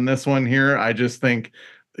line on this one here. I just think,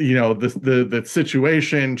 the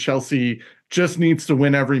situation, Chelsea just needs to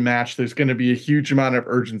win every match. There's going to be a huge amount of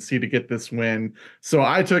urgency to get this win. So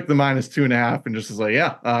I took the minus 2.5 and just was like,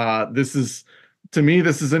 to me,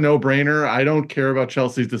 this is a no-brainer. I don't care about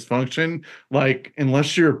Chelsea's dysfunction. Like,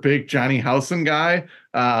 unless you're a big Johnny Howson guy,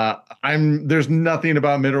 there's nothing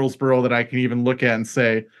about Middlesbrough that I can even look at and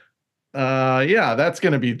say, that's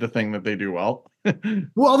going to be the thing that they do well.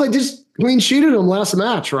 Well, they just clean sheeted them last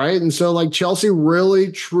match, right? And so like Chelsea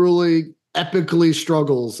really, truly epically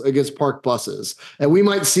struggles against park buses. And we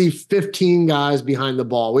might see 15 guys behind the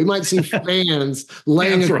ball. We might see fans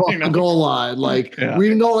laying across the goal line. Like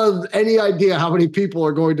we don't have any idea how many people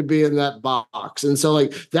are going to be in that box. And so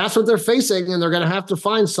like, that's what they're facing. And they're going to have to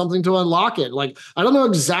find something to unlock it. Like, I don't know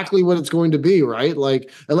exactly what it's going to be, right?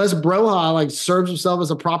 Like, unless Broha like serves himself as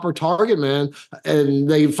a proper target man and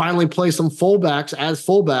they finally play some fullbacks as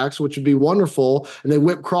fullbacks, which would be wonderful. And they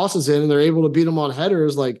whip crosses in and they're able to beat them on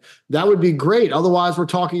headers. Like, that would be great. Otherwise, we're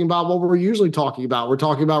talking about what we're usually talking about. We're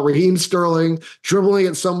talking about Raheem Sterling dribbling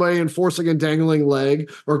at somebody and forcing a dangling leg,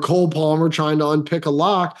 or Cole Palmer trying to unpick a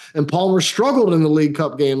lock. And Palmer struggled in the League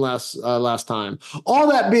Cup game last time. All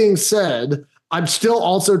that being said, I'm still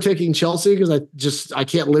also taking Chelsea because I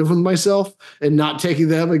can't live with myself and not taking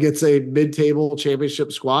them against a mid-table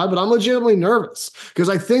championship squad. But I'm legitimately nervous because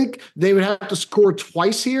I think they would have to score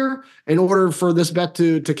twice here in order for this bet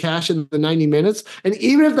to cash in the 90 minutes. And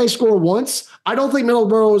even if they score once, I don't think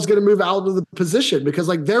Middlesbrough is going to move out of the position because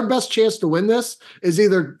like their best chance to win this is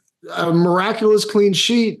either a miraculous clean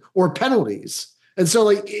sheet or penalties. And so,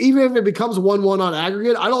 like, even if it becomes 1-1 on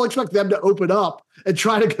aggregate, I don't expect them to open up and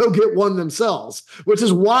try to go get one themselves, which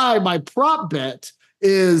is why my prop bet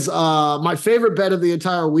is my favorite bet of the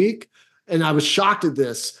entire week. And I was shocked at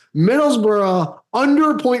this. Middlesbrough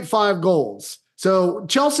under 0.5 goals. So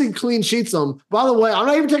Chelsea clean sheets them. By the way, I'm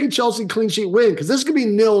not even taking Chelsea clean sheet win because this could be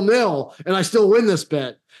 0-0 and I still win this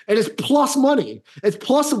bet. And it's plus money. It's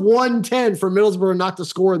plus 110 for Middlesbrough not to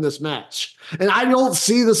score in this match. And I don't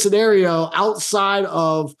see the scenario outside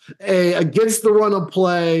of a against the run of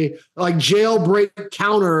play, like jailbreak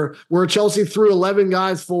counter where Chelsea threw 11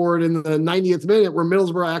 guys forward in the 90th minute where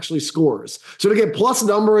Middlesbrough actually scores. So to get plus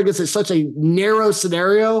number against such a narrow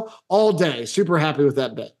scenario all day, super happy with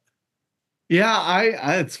that bet. Yeah,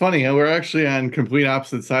 I it's funny. We're actually on complete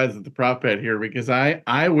opposite sides of the prop bet here because I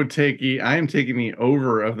am taking the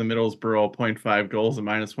over of the Middlesbrough 0.5 goals at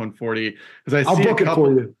minus 140 because I'll book it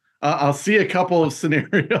for you. I'll see a couple of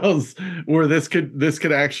scenarios where this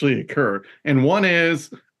could actually occur. And one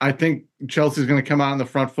is I think Chelsea's going to come out on the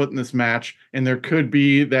front foot in this match, and there could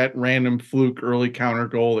be that random fluke early counter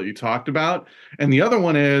goal that you talked about. And the other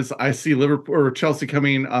one is I see Liverpool or Chelsea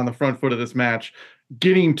coming on the front foot of this match,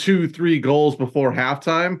 getting 2-3 goals before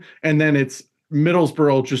halftime, and then it's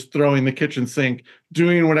Middlesbrough just throwing the kitchen sink,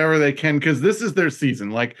 doing whatever they can because this is their season.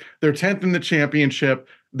 Like they're 10th in the championship.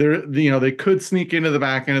 They could sneak into the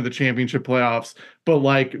back end of the championship playoffs, but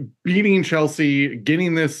like beating Chelsea,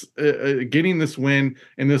 getting this win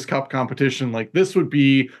in this cup competition, like this would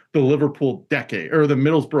be the Liverpool decade or the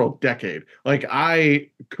Middlesbrough decade. Like I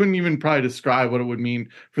couldn't even probably describe what it would mean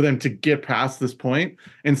for them to get past this point.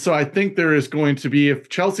 And so I think there is going to be, if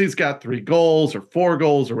Chelsea's got 3 goals or 4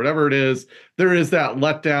 goals or whatever it is, there is that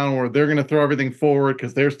letdown where they're going to throw everything forward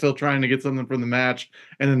because they're still trying to get something from the match,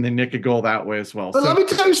 and then they nick a goal that way as well. But let me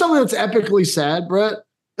tell you something that's epically sad, Brett.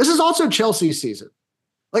 This is also Chelsea's season.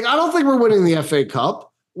 Like, I don't think we're winning the FA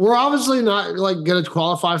Cup. We're obviously not like going to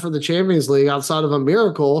qualify for the Champions League outside of a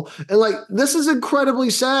miracle. And like, this is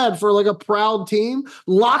incredibly sad for like a proud team.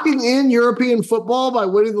 Locking in European football by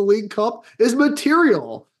winning the League Cup is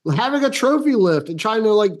material. Having a trophy lift and trying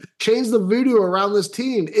to like change the voodoo around this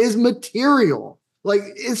team is material. Like,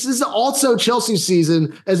 this is also Chelsea's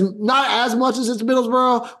season, as not as much as it's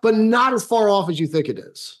Middlesbrough, but not as far off as you think it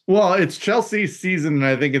is. Well, it's Chelsea's season, and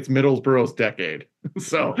I think it's Middlesbrough's decade.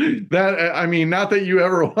 So that, I mean, not that you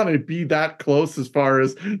ever want to be that close as far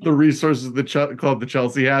as the resources of the club that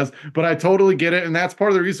Chelsea has, but I totally get it. And that's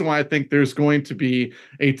part of the reason why I think there's going to be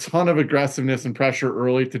a ton of aggressiveness and pressure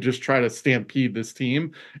early to just try to stampede this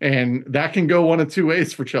team. And that can go one of two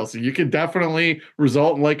ways for Chelsea. You can definitely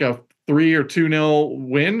result in like a 3 or 2-0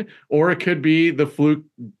 win, or it could be the fluke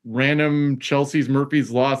random Chelsea's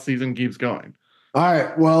Murphy's Law season keeps going. All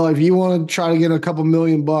right. Well, if you want to try to get a couple $1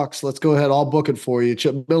 million, let's go ahead. I'll book it for you.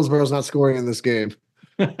 Middlesbrough's not scoring in this game.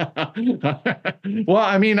 Well,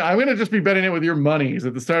 I mean, I'm going to just be betting it with your money.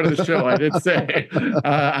 At the start of the show, I did say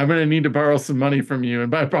I'm going to need to borrow some money from you.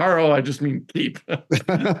 And by borrow, I just mean keep. All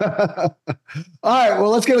right. Well,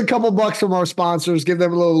 let's get a couple bucks from our sponsors, give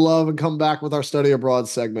them a little love, and come back with our Study Abroad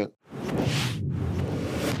segment.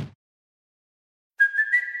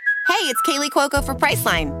 Hey, it's Kaylee Cuoco for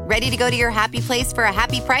Priceline. Ready to go to your happy place for a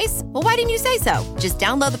happy price? Well, why didn't you say so? Just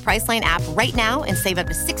download the Priceline app right now and save up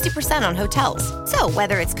to 60% on hotels. So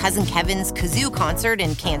whether it's Cousin Kevin's Kazoo Concert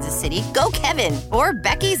in Kansas City, go Kevin, or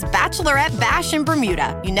Becky's Bachelorette Bash in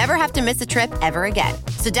Bermuda, you never have to miss a trip ever again.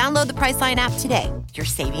 So download the Priceline app today. Your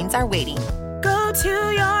savings are waiting. Go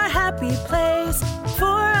to your happy place for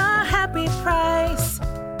a happy price.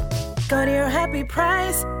 Go to your happy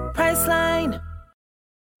price, Priceline.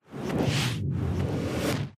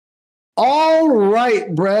 All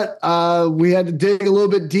right, Brett. We had to dig a little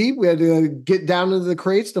bit deep. We had to get down into the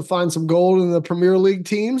crates to find some gold in the Premier League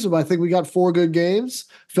teams. I think we got 4 good games.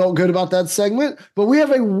 Felt good about that segment. But we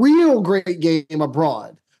have a real great game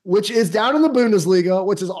abroad, which is down in the Bundesliga,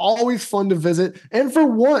 which is always fun to visit. And for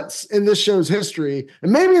once in this show's history,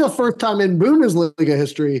 and maybe the first time in Bundesliga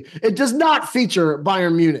history, it does not feature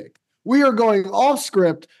Bayern Munich. We are going off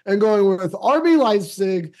script and going with RB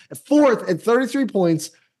Leipzig, 4th at 33 points,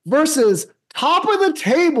 versus top of the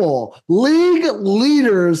table league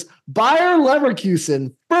leaders Bayer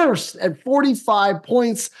Leverkusen, 1st at 45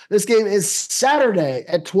 points. This game is Saturday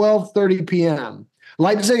at 12:30 p.m.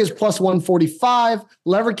 Leipzig is plus 145.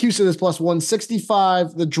 Leverkusen is plus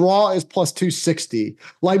 165. The draw is plus 260.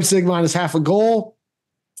 Leipzig minus half a goal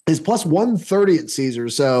is plus 130 at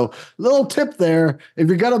Caesars. So little tip there. If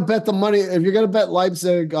you're going to bet the money, if you're going to bet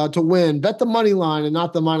Leipzig to win, bet the money line and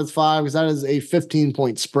not the -5, because that is a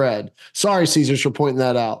 15-point spread. Sorry, Caesars, for pointing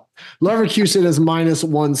that out. Leverkusen is minus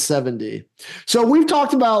 170. So we've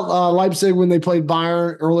talked about Leipzig when they played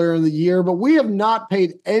Bayern earlier in the year, but we have not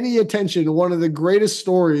paid any attention to one of the greatest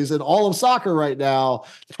stories in all of soccer right now,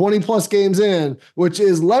 20 plus games in, which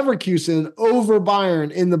is Leverkusen over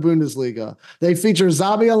Bayern in the Bundesliga. They feature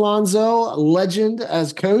Xabi Alonso, legend,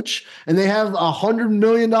 as coach, and they have $100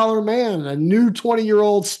 million man, a new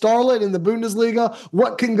 20-year-old starlet in the Bundesliga.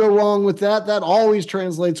 What can go wrong with that? That always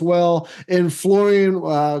translates well in Florian.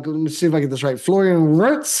 Let me see if I get this right. Florian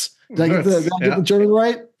Wirtz. Did I get the German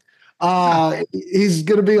right? He's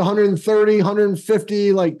going to be 130,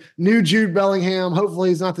 150, like new Jude Bellingham. Hopefully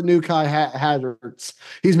he's not the new Kai Havertz.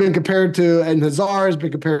 He's been compared to, and Hazard has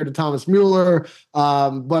been compared to Thomas Mueller.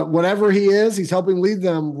 But whatever he is, he's helping lead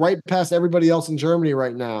them right past everybody else in Germany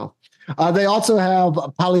right now. They also have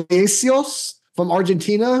Palacios from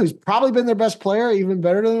Argentina, who's probably been their best player, even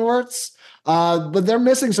better than Wirtz. But they're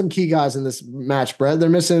missing some key guys in this match, Brett. They're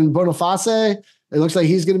missing Boniface. It looks like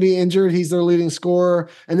he's going to be injured. He's their leading scorer.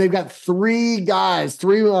 And they've got three guys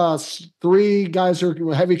who are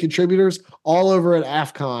heavy contributors all over at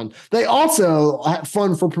AFCON. They also have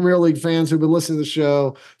fun for Premier League fans who've been listening to the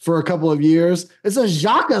show for a couple of years. It's a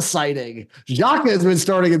Xhaka sighting. Xhaka has been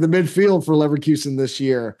starting at the midfield for Leverkusen this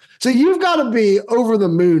year. So you've got to be over the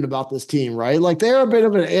moon about this team, right? Like they're a bit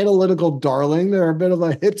of an analytical darling. They're a bit of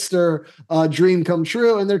a hipster dream come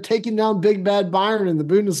true, and they're taking down big bad Bayern in the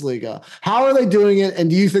Bundesliga. How are they doing it, and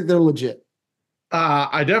do you think they're legit?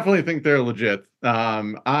 I definitely think they're legit.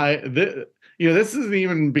 This isn't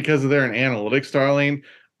even because they're an analytics darling.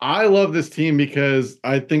 I love this team because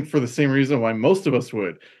I think for the same reason why most of us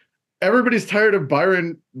would. Everybody's tired of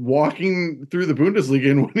Bayern walking through the Bundesliga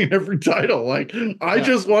and winning every title. Like, I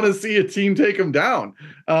just want to see a team take them down.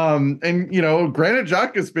 Granted,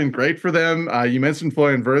 Xhaka has been great for them. You mentioned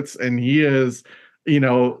Florian Wirtz, and he is,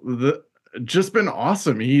 just been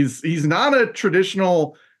awesome. He's not a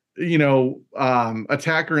traditional,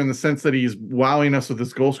 attacker in the sense that he's wowing us with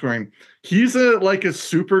his goal scoring. He's a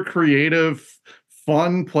super creative,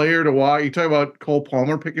 fun player to watch. You talk about Cole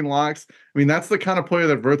Palmer picking locks. I mean, that's the kind of player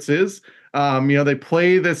that Wirtz is. They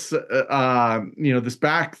play this, this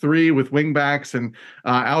back three with wing backs and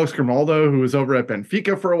Alex Grimaldo, who was over at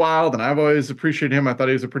Benfica for a while. Then I've always appreciated him. I thought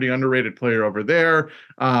he was a pretty underrated player over there.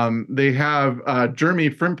 They have Jeremy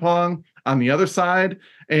Frimpong on the other side.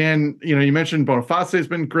 And, you mentioned Boniface has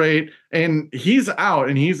been great, and he's out,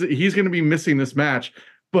 and he's going to be missing this match.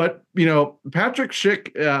 But, Patrick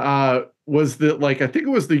Schick was I think it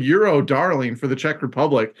was the Euro darling for the Czech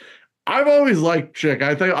Republic. I've always liked Schick.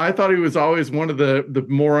 I thought he was always one of the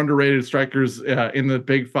more underrated strikers in the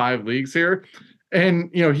big five leagues here.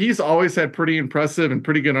 And, he's always had pretty impressive and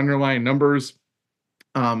pretty good underlying numbers.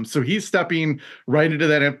 So he's stepping right into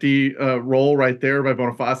that empty role right there by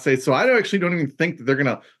Boniface. So I actually don't even think that they're going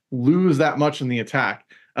to lose that much in the attack.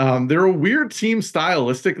 They're a weird team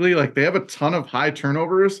stylistically. Like, they have a ton of high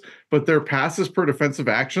turnovers, but their passes per defensive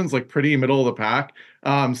actions, like, pretty middle of the pack.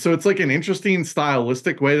 So it's like an interesting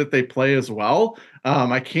stylistic way that they play as well.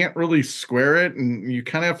 I can't really square it, and you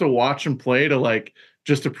kind of have to watch them play to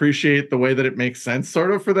just appreciate the way that it makes sense sort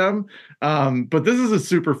of for them. But this is a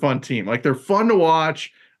super fun team. Like, they're fun to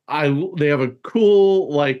watch. They have a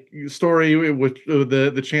cool story with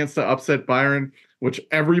the chance to upset Bayern, which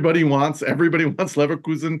everybody wants. Everybody wants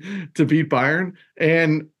Leverkusen to beat Bayern.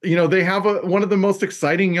 And, they have one of the most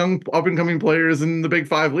exciting young up and coming players in the big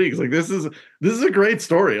five leagues. Like, this is a great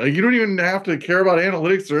story. Like, you don't even have to care about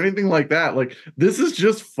analytics or anything like that. Like, this is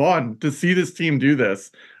just fun to see this team do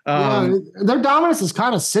this. Their dominance is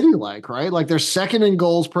kind of City-like, right? Like, they're second in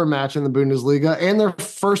goals per match in the Bundesliga, and they're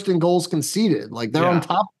first in goals conceded. Like, they're on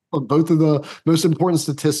top of both of the most important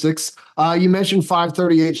statistics. You mentioned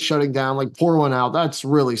 538 shutting down, pour one out. That's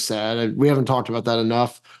really sad. We haven't talked about that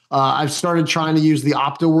enough. I've started trying to use the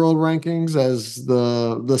Opta World rankings as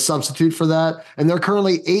the substitute for that, and they're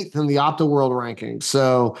currently 8th in the Opta World rankings.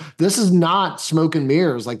 So this is not smoke and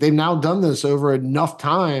mirrors. Like, they've now done this over enough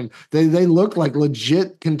time. They look like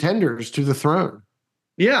legit contenders to the throne.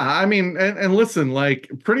 Yeah, I mean, and listen,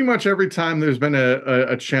 pretty much every time there's been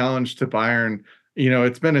a challenge to Bayern,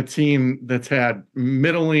 it's been a team that's had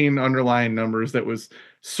middling underlying numbers that was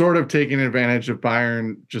sort of taking advantage of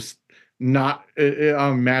Bayern just not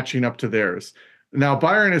matching up to theirs. Now,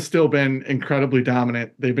 Bayern has still been incredibly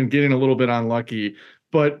dominant. They've been getting a little bit unlucky,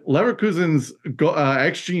 but Leverkusen's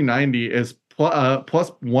XG90 is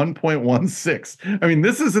plus 1.16. I mean,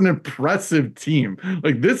 this is an impressive team.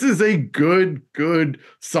 This is a good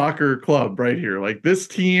soccer club right here. This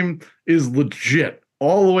team is legit.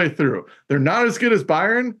 all the way through. They're not as good as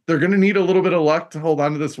Bayern. They're going to need a little bit of luck to hold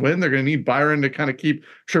on to this win. They're going to need Bayern to kind of keep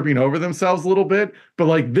tripping over themselves a little bit. But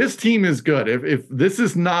like this team is good. If this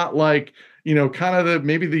is not like, kind of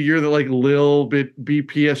maybe the year that like Lille beat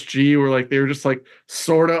PSG, where like they were just like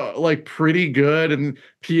sort of like pretty good and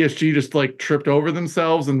PSG just like tripped over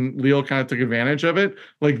themselves and Lille kind of took advantage of it.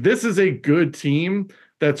 Like this is a good team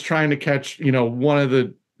that's trying to catch, one of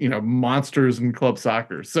the monsters in club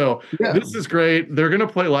soccer. So This is great. They're going to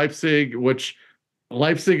play Leipzig, which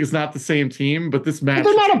Leipzig is not the same team, but this match.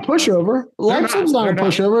 But they're not a pushover. Leipzig's not a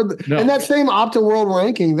pushover. No. In that same Opta World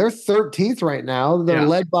ranking, they're 13th right now. They're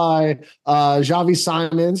led by Xavi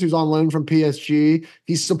Simons, who's on loan from PSG.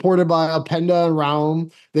 He's supported by Openda and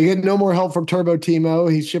Raum. They get no more help from Turbo Timo.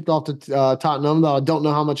 He's shipped off to Tottenham, though I don't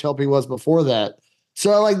know how much help he was before that.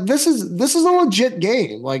 So like this is a legit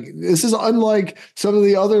game. Like this is unlike some of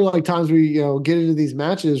the other like times we get into these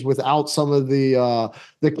matches without some of the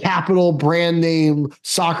capital brand name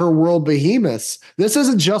soccer world behemoths. This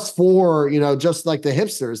isn't just for just like the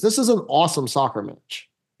hipsters. This is an awesome soccer match.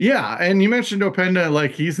 Yeah, and you mentioned Openda,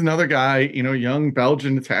 like he's another guy, young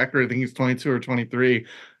Belgian attacker. I think he's 22 or 23.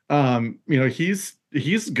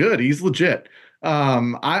 He's good. He's legit.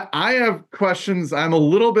 I have questions. I'm a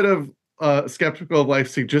little bit of skeptical of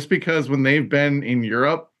Leipzig just because when they've been in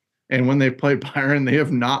Europe and when they've played Bayern, they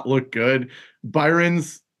have not looked good.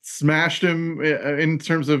 Bayern's smashed him in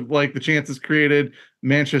terms of like the chances created.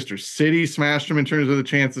 Manchester City smashed him in terms of the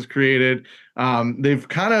chances created. They've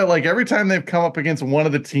kind of like every time they've come up against one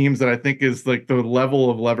of the teams that I think is like the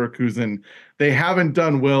level of Leverkusen, they haven't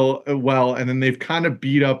done well, and then they've kind of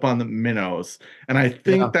beat up on the minnows. And I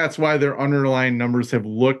think that's why their underlying numbers have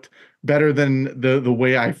looked better than the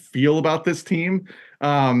way I feel about this team.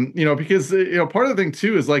 Because part of the thing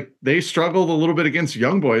too is like they struggled a little bit against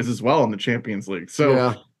young boys as well in the Champions League.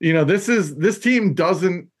 So this team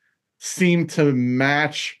doesn't seem to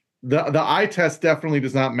match the eye test. Definitely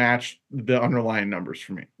does not match the underlying numbers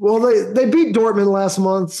for me. Well, they beat Dortmund last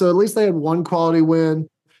month, so at least they had one quality win,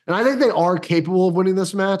 and I think they are capable of winning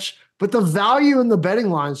this match. But the value in the betting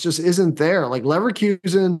lines just isn't there. Like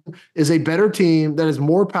Leverkusen is a better team that is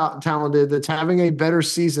more talented, that's having a better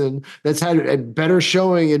season, that's had a better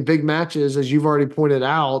showing in big matches, as you've already pointed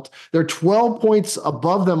out. They're 12 points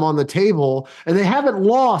above them on the table, and they haven't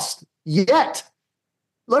lost yet.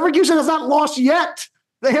 Leverkusen has not lost yet.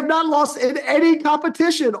 They have not lost in any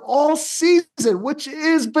competition all season, which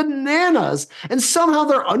is bananas. And somehow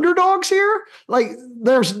they're underdogs here. Like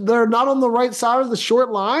they're not on the right side of the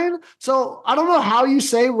short line. So I don't know how you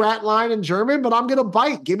say rat line in German, but I'm going to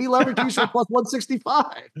bite. Give me Leverkusen plus 165.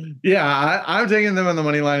 Yeah, I'm taking them on the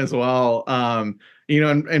money line as well.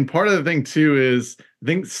 And part of the thing too is I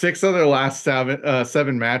think 6 of their last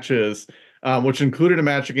 7 matches, which included a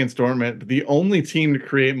match against Dortmund. The only team to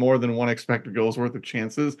create more than 1 expected goals worth of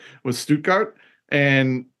chances was Stuttgart.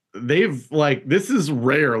 And this is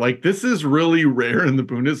rare. Like this is really rare in the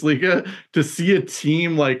Bundesliga to see a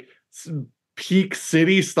team like peak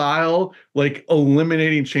City style, like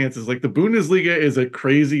eliminating chances. Like the Bundesliga is a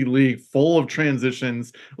crazy league full of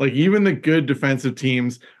transitions. Like even the good defensive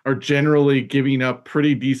teams are generally giving up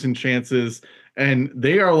pretty decent chances, and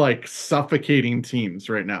they are like suffocating teams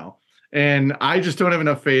right now. And I just don't have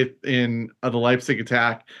enough faith in the Leipzig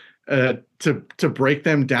attack to break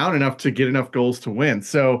them down enough to get enough goals to win.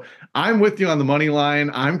 So I'm with you on the money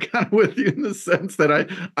line. I'm kind of with you in the sense that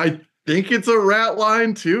I think it's a rat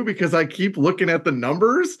line too, because I keep looking at the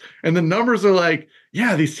numbers, and the numbers are like,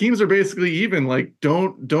 yeah, these teams are basically even. Like,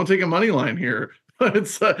 don't take a money line here. But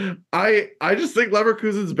it's I just think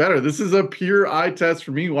Leverkusen's better. This is a pure eye test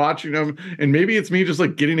for me watching them, and maybe it's me just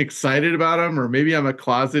like getting excited about them, or maybe I'm a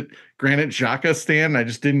closet Granit Xhaka stan. And I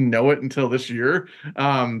just didn't know it until this year.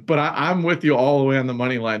 But I'm with you all the way on the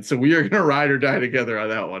money line. So we are going to ride or die together on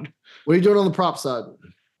that one. What are you doing on the prop side?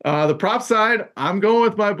 The prop side, I'm going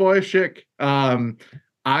with my boy Schick.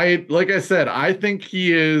 Like I said, I think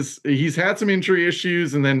he's had some injury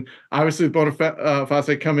issues, and then obviously with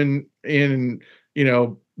Boniface coming in,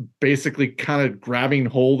 basically kind of grabbing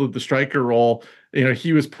hold of the striker role,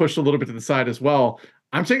 he was pushed a little bit to the side as well.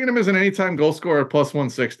 I'm taking him as an anytime goal scorer plus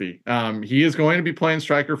 160. He is going to be playing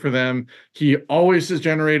striker for them. He always has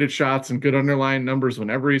generated shots and good underlying numbers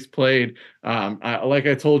whenever he's played. Like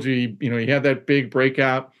I told you, he had that big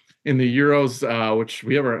breakout in the Euros, which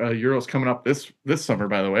we have our Euros coming up this summer,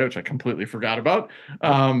 by the way, which I completely forgot about.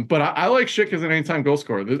 But I like Schick as an anytime goal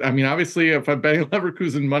scorer. Obviously, if I'm betting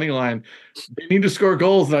Leverkusen money line, they need to score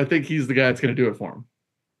goals, and I think he's the guy that's going to do it for him.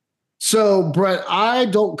 So, Brett, I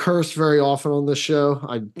don't curse very often on this show.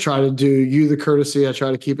 I try to do you the courtesy. I try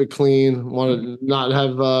to keep it clean. Want to not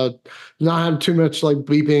have too much like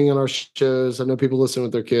bleeping in our shows. I know people listen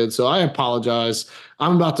with their kids, so I apologize.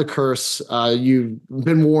 I'm about to curse. You've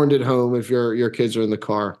been warned at home if your kids are in the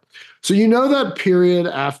car. So you know that period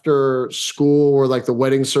after school where like the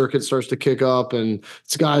wedding circuit starts to kick up, and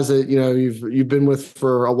it's guys that you've been with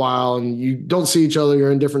for a while, and you don't see each other.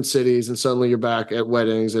 You're in different cities, and suddenly you're back at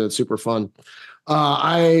weddings, and it's super fun.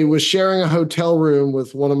 I was sharing a hotel room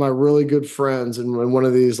with one of my really good friends in one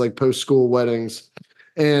of these like post school weddings.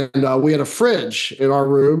 And we had a fridge in our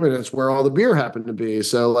room, and it's where all the beer happened to be.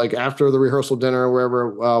 So, like after the rehearsal dinner,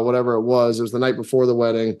 wherever, whatever it was the night before the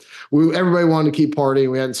wedding. Everybody wanted to keep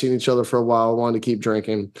partying. We hadn't seen each other for a while. Wanted to keep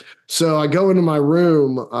drinking. So I go into my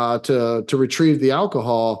room to retrieve the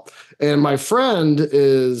alcohol, and my friend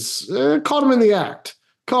is caught him in the act.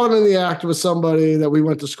 Caught him in the act with somebody that we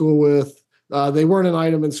went to school with. They weren't an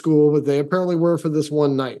item in school, but they apparently were for this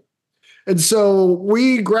one night. And so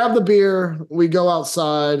we grab the beer, we go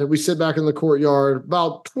outside, we sit back in the courtyard.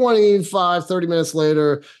 About 25, 30 minutes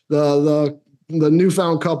later, the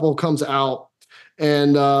newfound couple comes out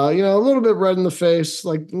and, a little bit red in the face.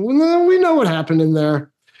 Like, we know what happened in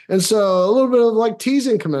there. And so a little bit of like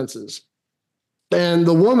teasing commences. And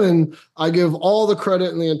the woman, I give all the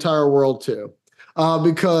credit in the entire world to.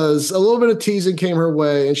 Because a little bit of teasing came her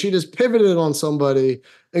way, and she just pivoted on somebody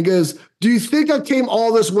and goes, "Do you think I came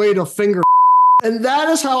all this way to finger?" And that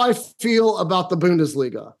is how I feel about the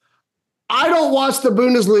Bundesliga. I don't watch the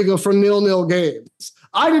Bundesliga for 0-0 games.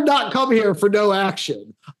 I did not come here for no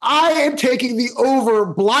action. I am taking the over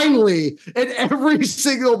blindly in every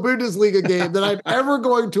single Bundesliga game that I'm ever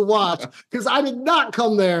going to watch, because I did not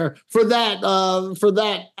come there for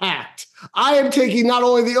that act. I am taking not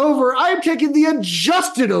only the over, I am taking the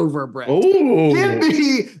adjusted over, Brett. Ooh. Give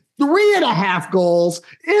me 3.5 goals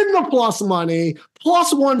in the plus money,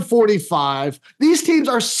 plus 145. These teams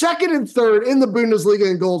are second and third in the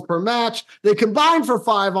Bundesliga in goals per match. They combine for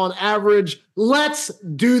 5 on average. Let's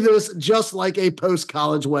do this just like a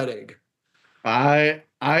post-college wedding. I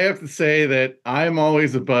have to say that I'm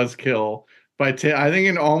always a buzzkill. I think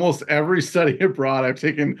in almost every study abroad, I've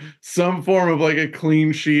taken some form of like a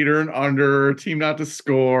clean sheet or an under, or a team not to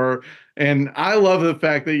score. And I love the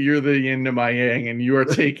fact that you're the yin to my yang, and you are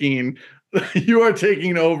taking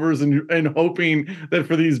overs and hoping that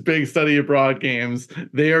for these big study abroad games,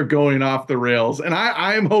 they are going off the rails. And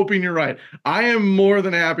I am hoping you're right. I am more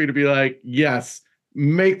than happy to be like, yes,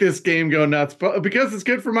 make this game go nuts, but because it's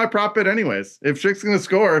good for my prop bet anyways. If Schick's going to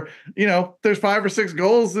score, there's 5 or 6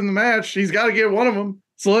 goals in the match. He's got to get one of them.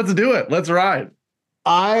 So let's do it. Let's ride.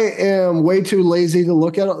 I am way too lazy to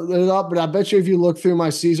look it up, but I bet you if you look through my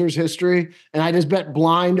Caesars history, and I just bet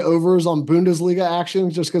blind overs on Bundesliga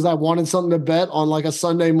actions just because I wanted something to bet on like a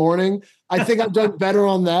Sunday morning, I think I've done better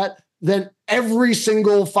on that than every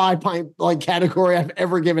single 5-pint like category I've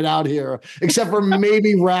ever given out here, except for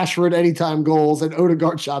maybe Rashford anytime goals and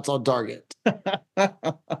Odegaard shots on target.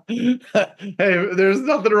 Hey, there's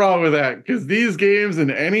nothing wrong with that, because these games in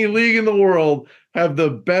any league in the world have the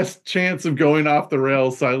best chance of going off the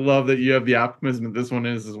rails. So I love that you have the optimism that this one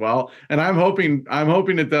is as well. And I'm hoping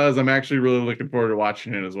it does. I'm actually really looking forward to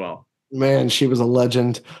watching it as well. Man, she was a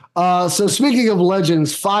legend. So speaking of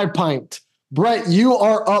legends, 5-pint. Brett, you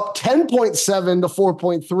are up 10.7 to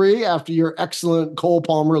 4.3 after your excellent Cole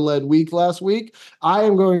Palmer-led week last week. I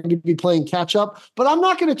am going to be playing catch-up, but I'm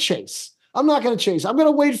not going to chase. I'm going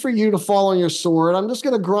to wait for you to fall on your sword. I'm just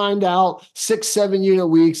going to grind out 6-7 unit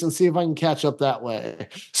weeks and see if I can catch up that way.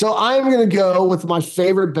 So I'm going to go with my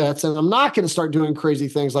favorite bets, and I'm not going to start doing crazy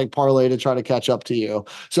things like parlay to try to catch up to you.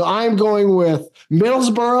 So I'm going with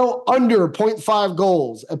Middlesbrough under 0.5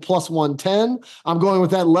 goals at plus 110. I'm going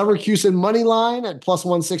with that Leverkusen money line at plus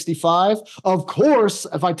 165. Of course,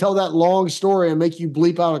 if I tell that long story and make you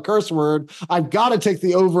bleep out a curse word, I've got to take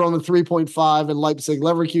the over on the 3.5 in Leipzig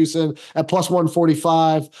Leverkusen at plus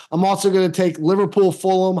 145. I'm also going to take Liverpool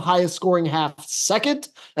Fulham, highest scoring half second,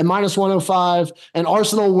 at minus 105, and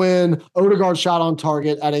Arsenal win, Odegaard shot on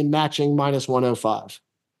target at a matching minus 105.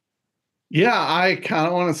 Yeah, I kind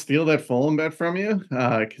of want to steal that Fulham bet from you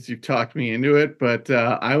because you've talked me into it, but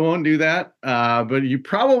I won't do that. But you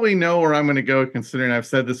probably know where I'm going to go, considering I've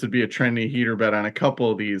said this would be a trendy heater bet on a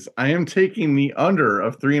couple of these. I am taking the under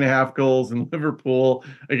of 3.5 goals in Liverpool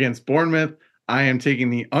against Bournemouth. I am taking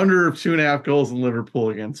the under of 2.5 goals in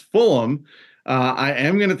Liverpool against Fulham. I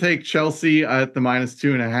am going to take Chelsea at the minus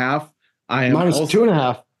 2.5. I am minus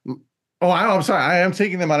 2.5. Oh, I'm sorry. I am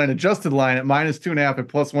taking them on an adjusted line at minus 2.5 at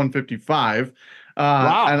plus 155.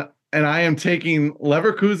 Wow. And I am taking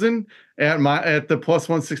Leverkusen at the plus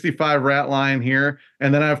 165 rat line here.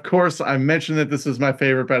 And then, of course, I mentioned that this is my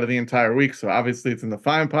favorite bet of the entire week. So obviously it's in the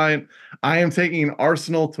fine pint. I am taking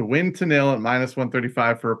Arsenal to win to nil at minus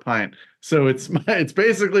 135 for a pint. So it's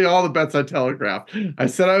basically all the bets I telegraphed. I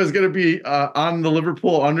said I was going to be on the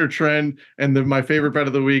Liverpool under trend, and my favorite bet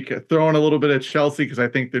of the week, throwing a little bit at Chelsea because I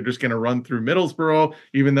think they're just going to run through Middlesbrough,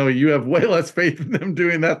 even though you have way less faith in them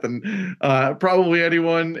doing that than probably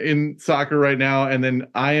anyone in soccer right now. And then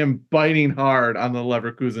I am biting hard on the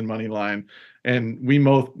Leverkusen money line, and we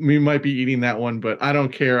might be eating that one, but I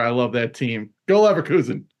don't care. I love that team. Go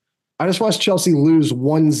Leverkusen. I just watched Chelsea lose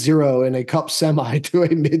 1-0 in a cup semi to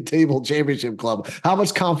a mid-table championship club. How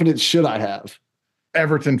much confidence should I have?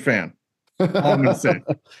 Everton fan. All I'm going to say.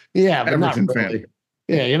 Yeah, but Everton not really. fan.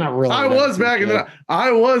 Yeah, you're not really. I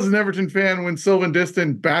was an Everton fan when Sylvan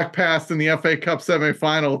Diston back passed in the FA Cup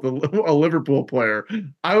semifinal with a Liverpool player.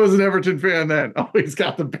 I was an Everton fan then. Oh, he's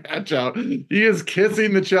got the badge out. He is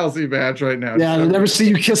kissing the Chelsea badge right now. Yeah, I never see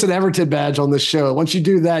you kiss an Everton badge on this show. Once you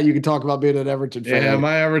do that, you can talk about being an Everton fan. Yeah,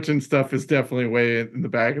 my Everton stuff is definitely way in the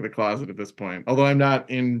back of the closet at this point. Although I'm not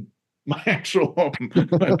in my actual home.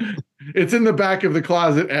 It's in the back of the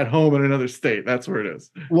closet at home in another state. That's where it is.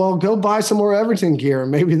 Well, go buy some more Everton gear.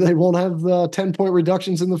 Maybe they won't have the 10-point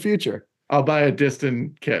reductions in the future. I'll buy a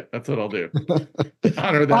Diston kit. That's what I'll do.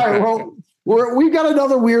 Honor that. All right, well, we've got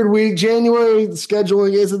another weird week. January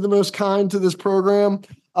scheduling isn't the most kind to this program,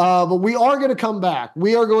 but we are going to come back.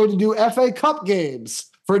 We are going to do FA Cup games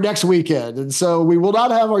for next weekend. And so we will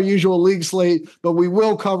not have our usual league slate, but we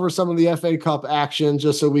will cover some of the FA Cup action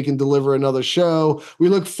just so we can deliver another show. We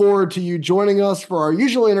look forward to you joining us for our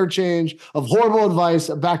usual interchange of horrible advice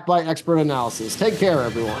backed by expert analysis. Take care,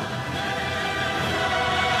 everyone.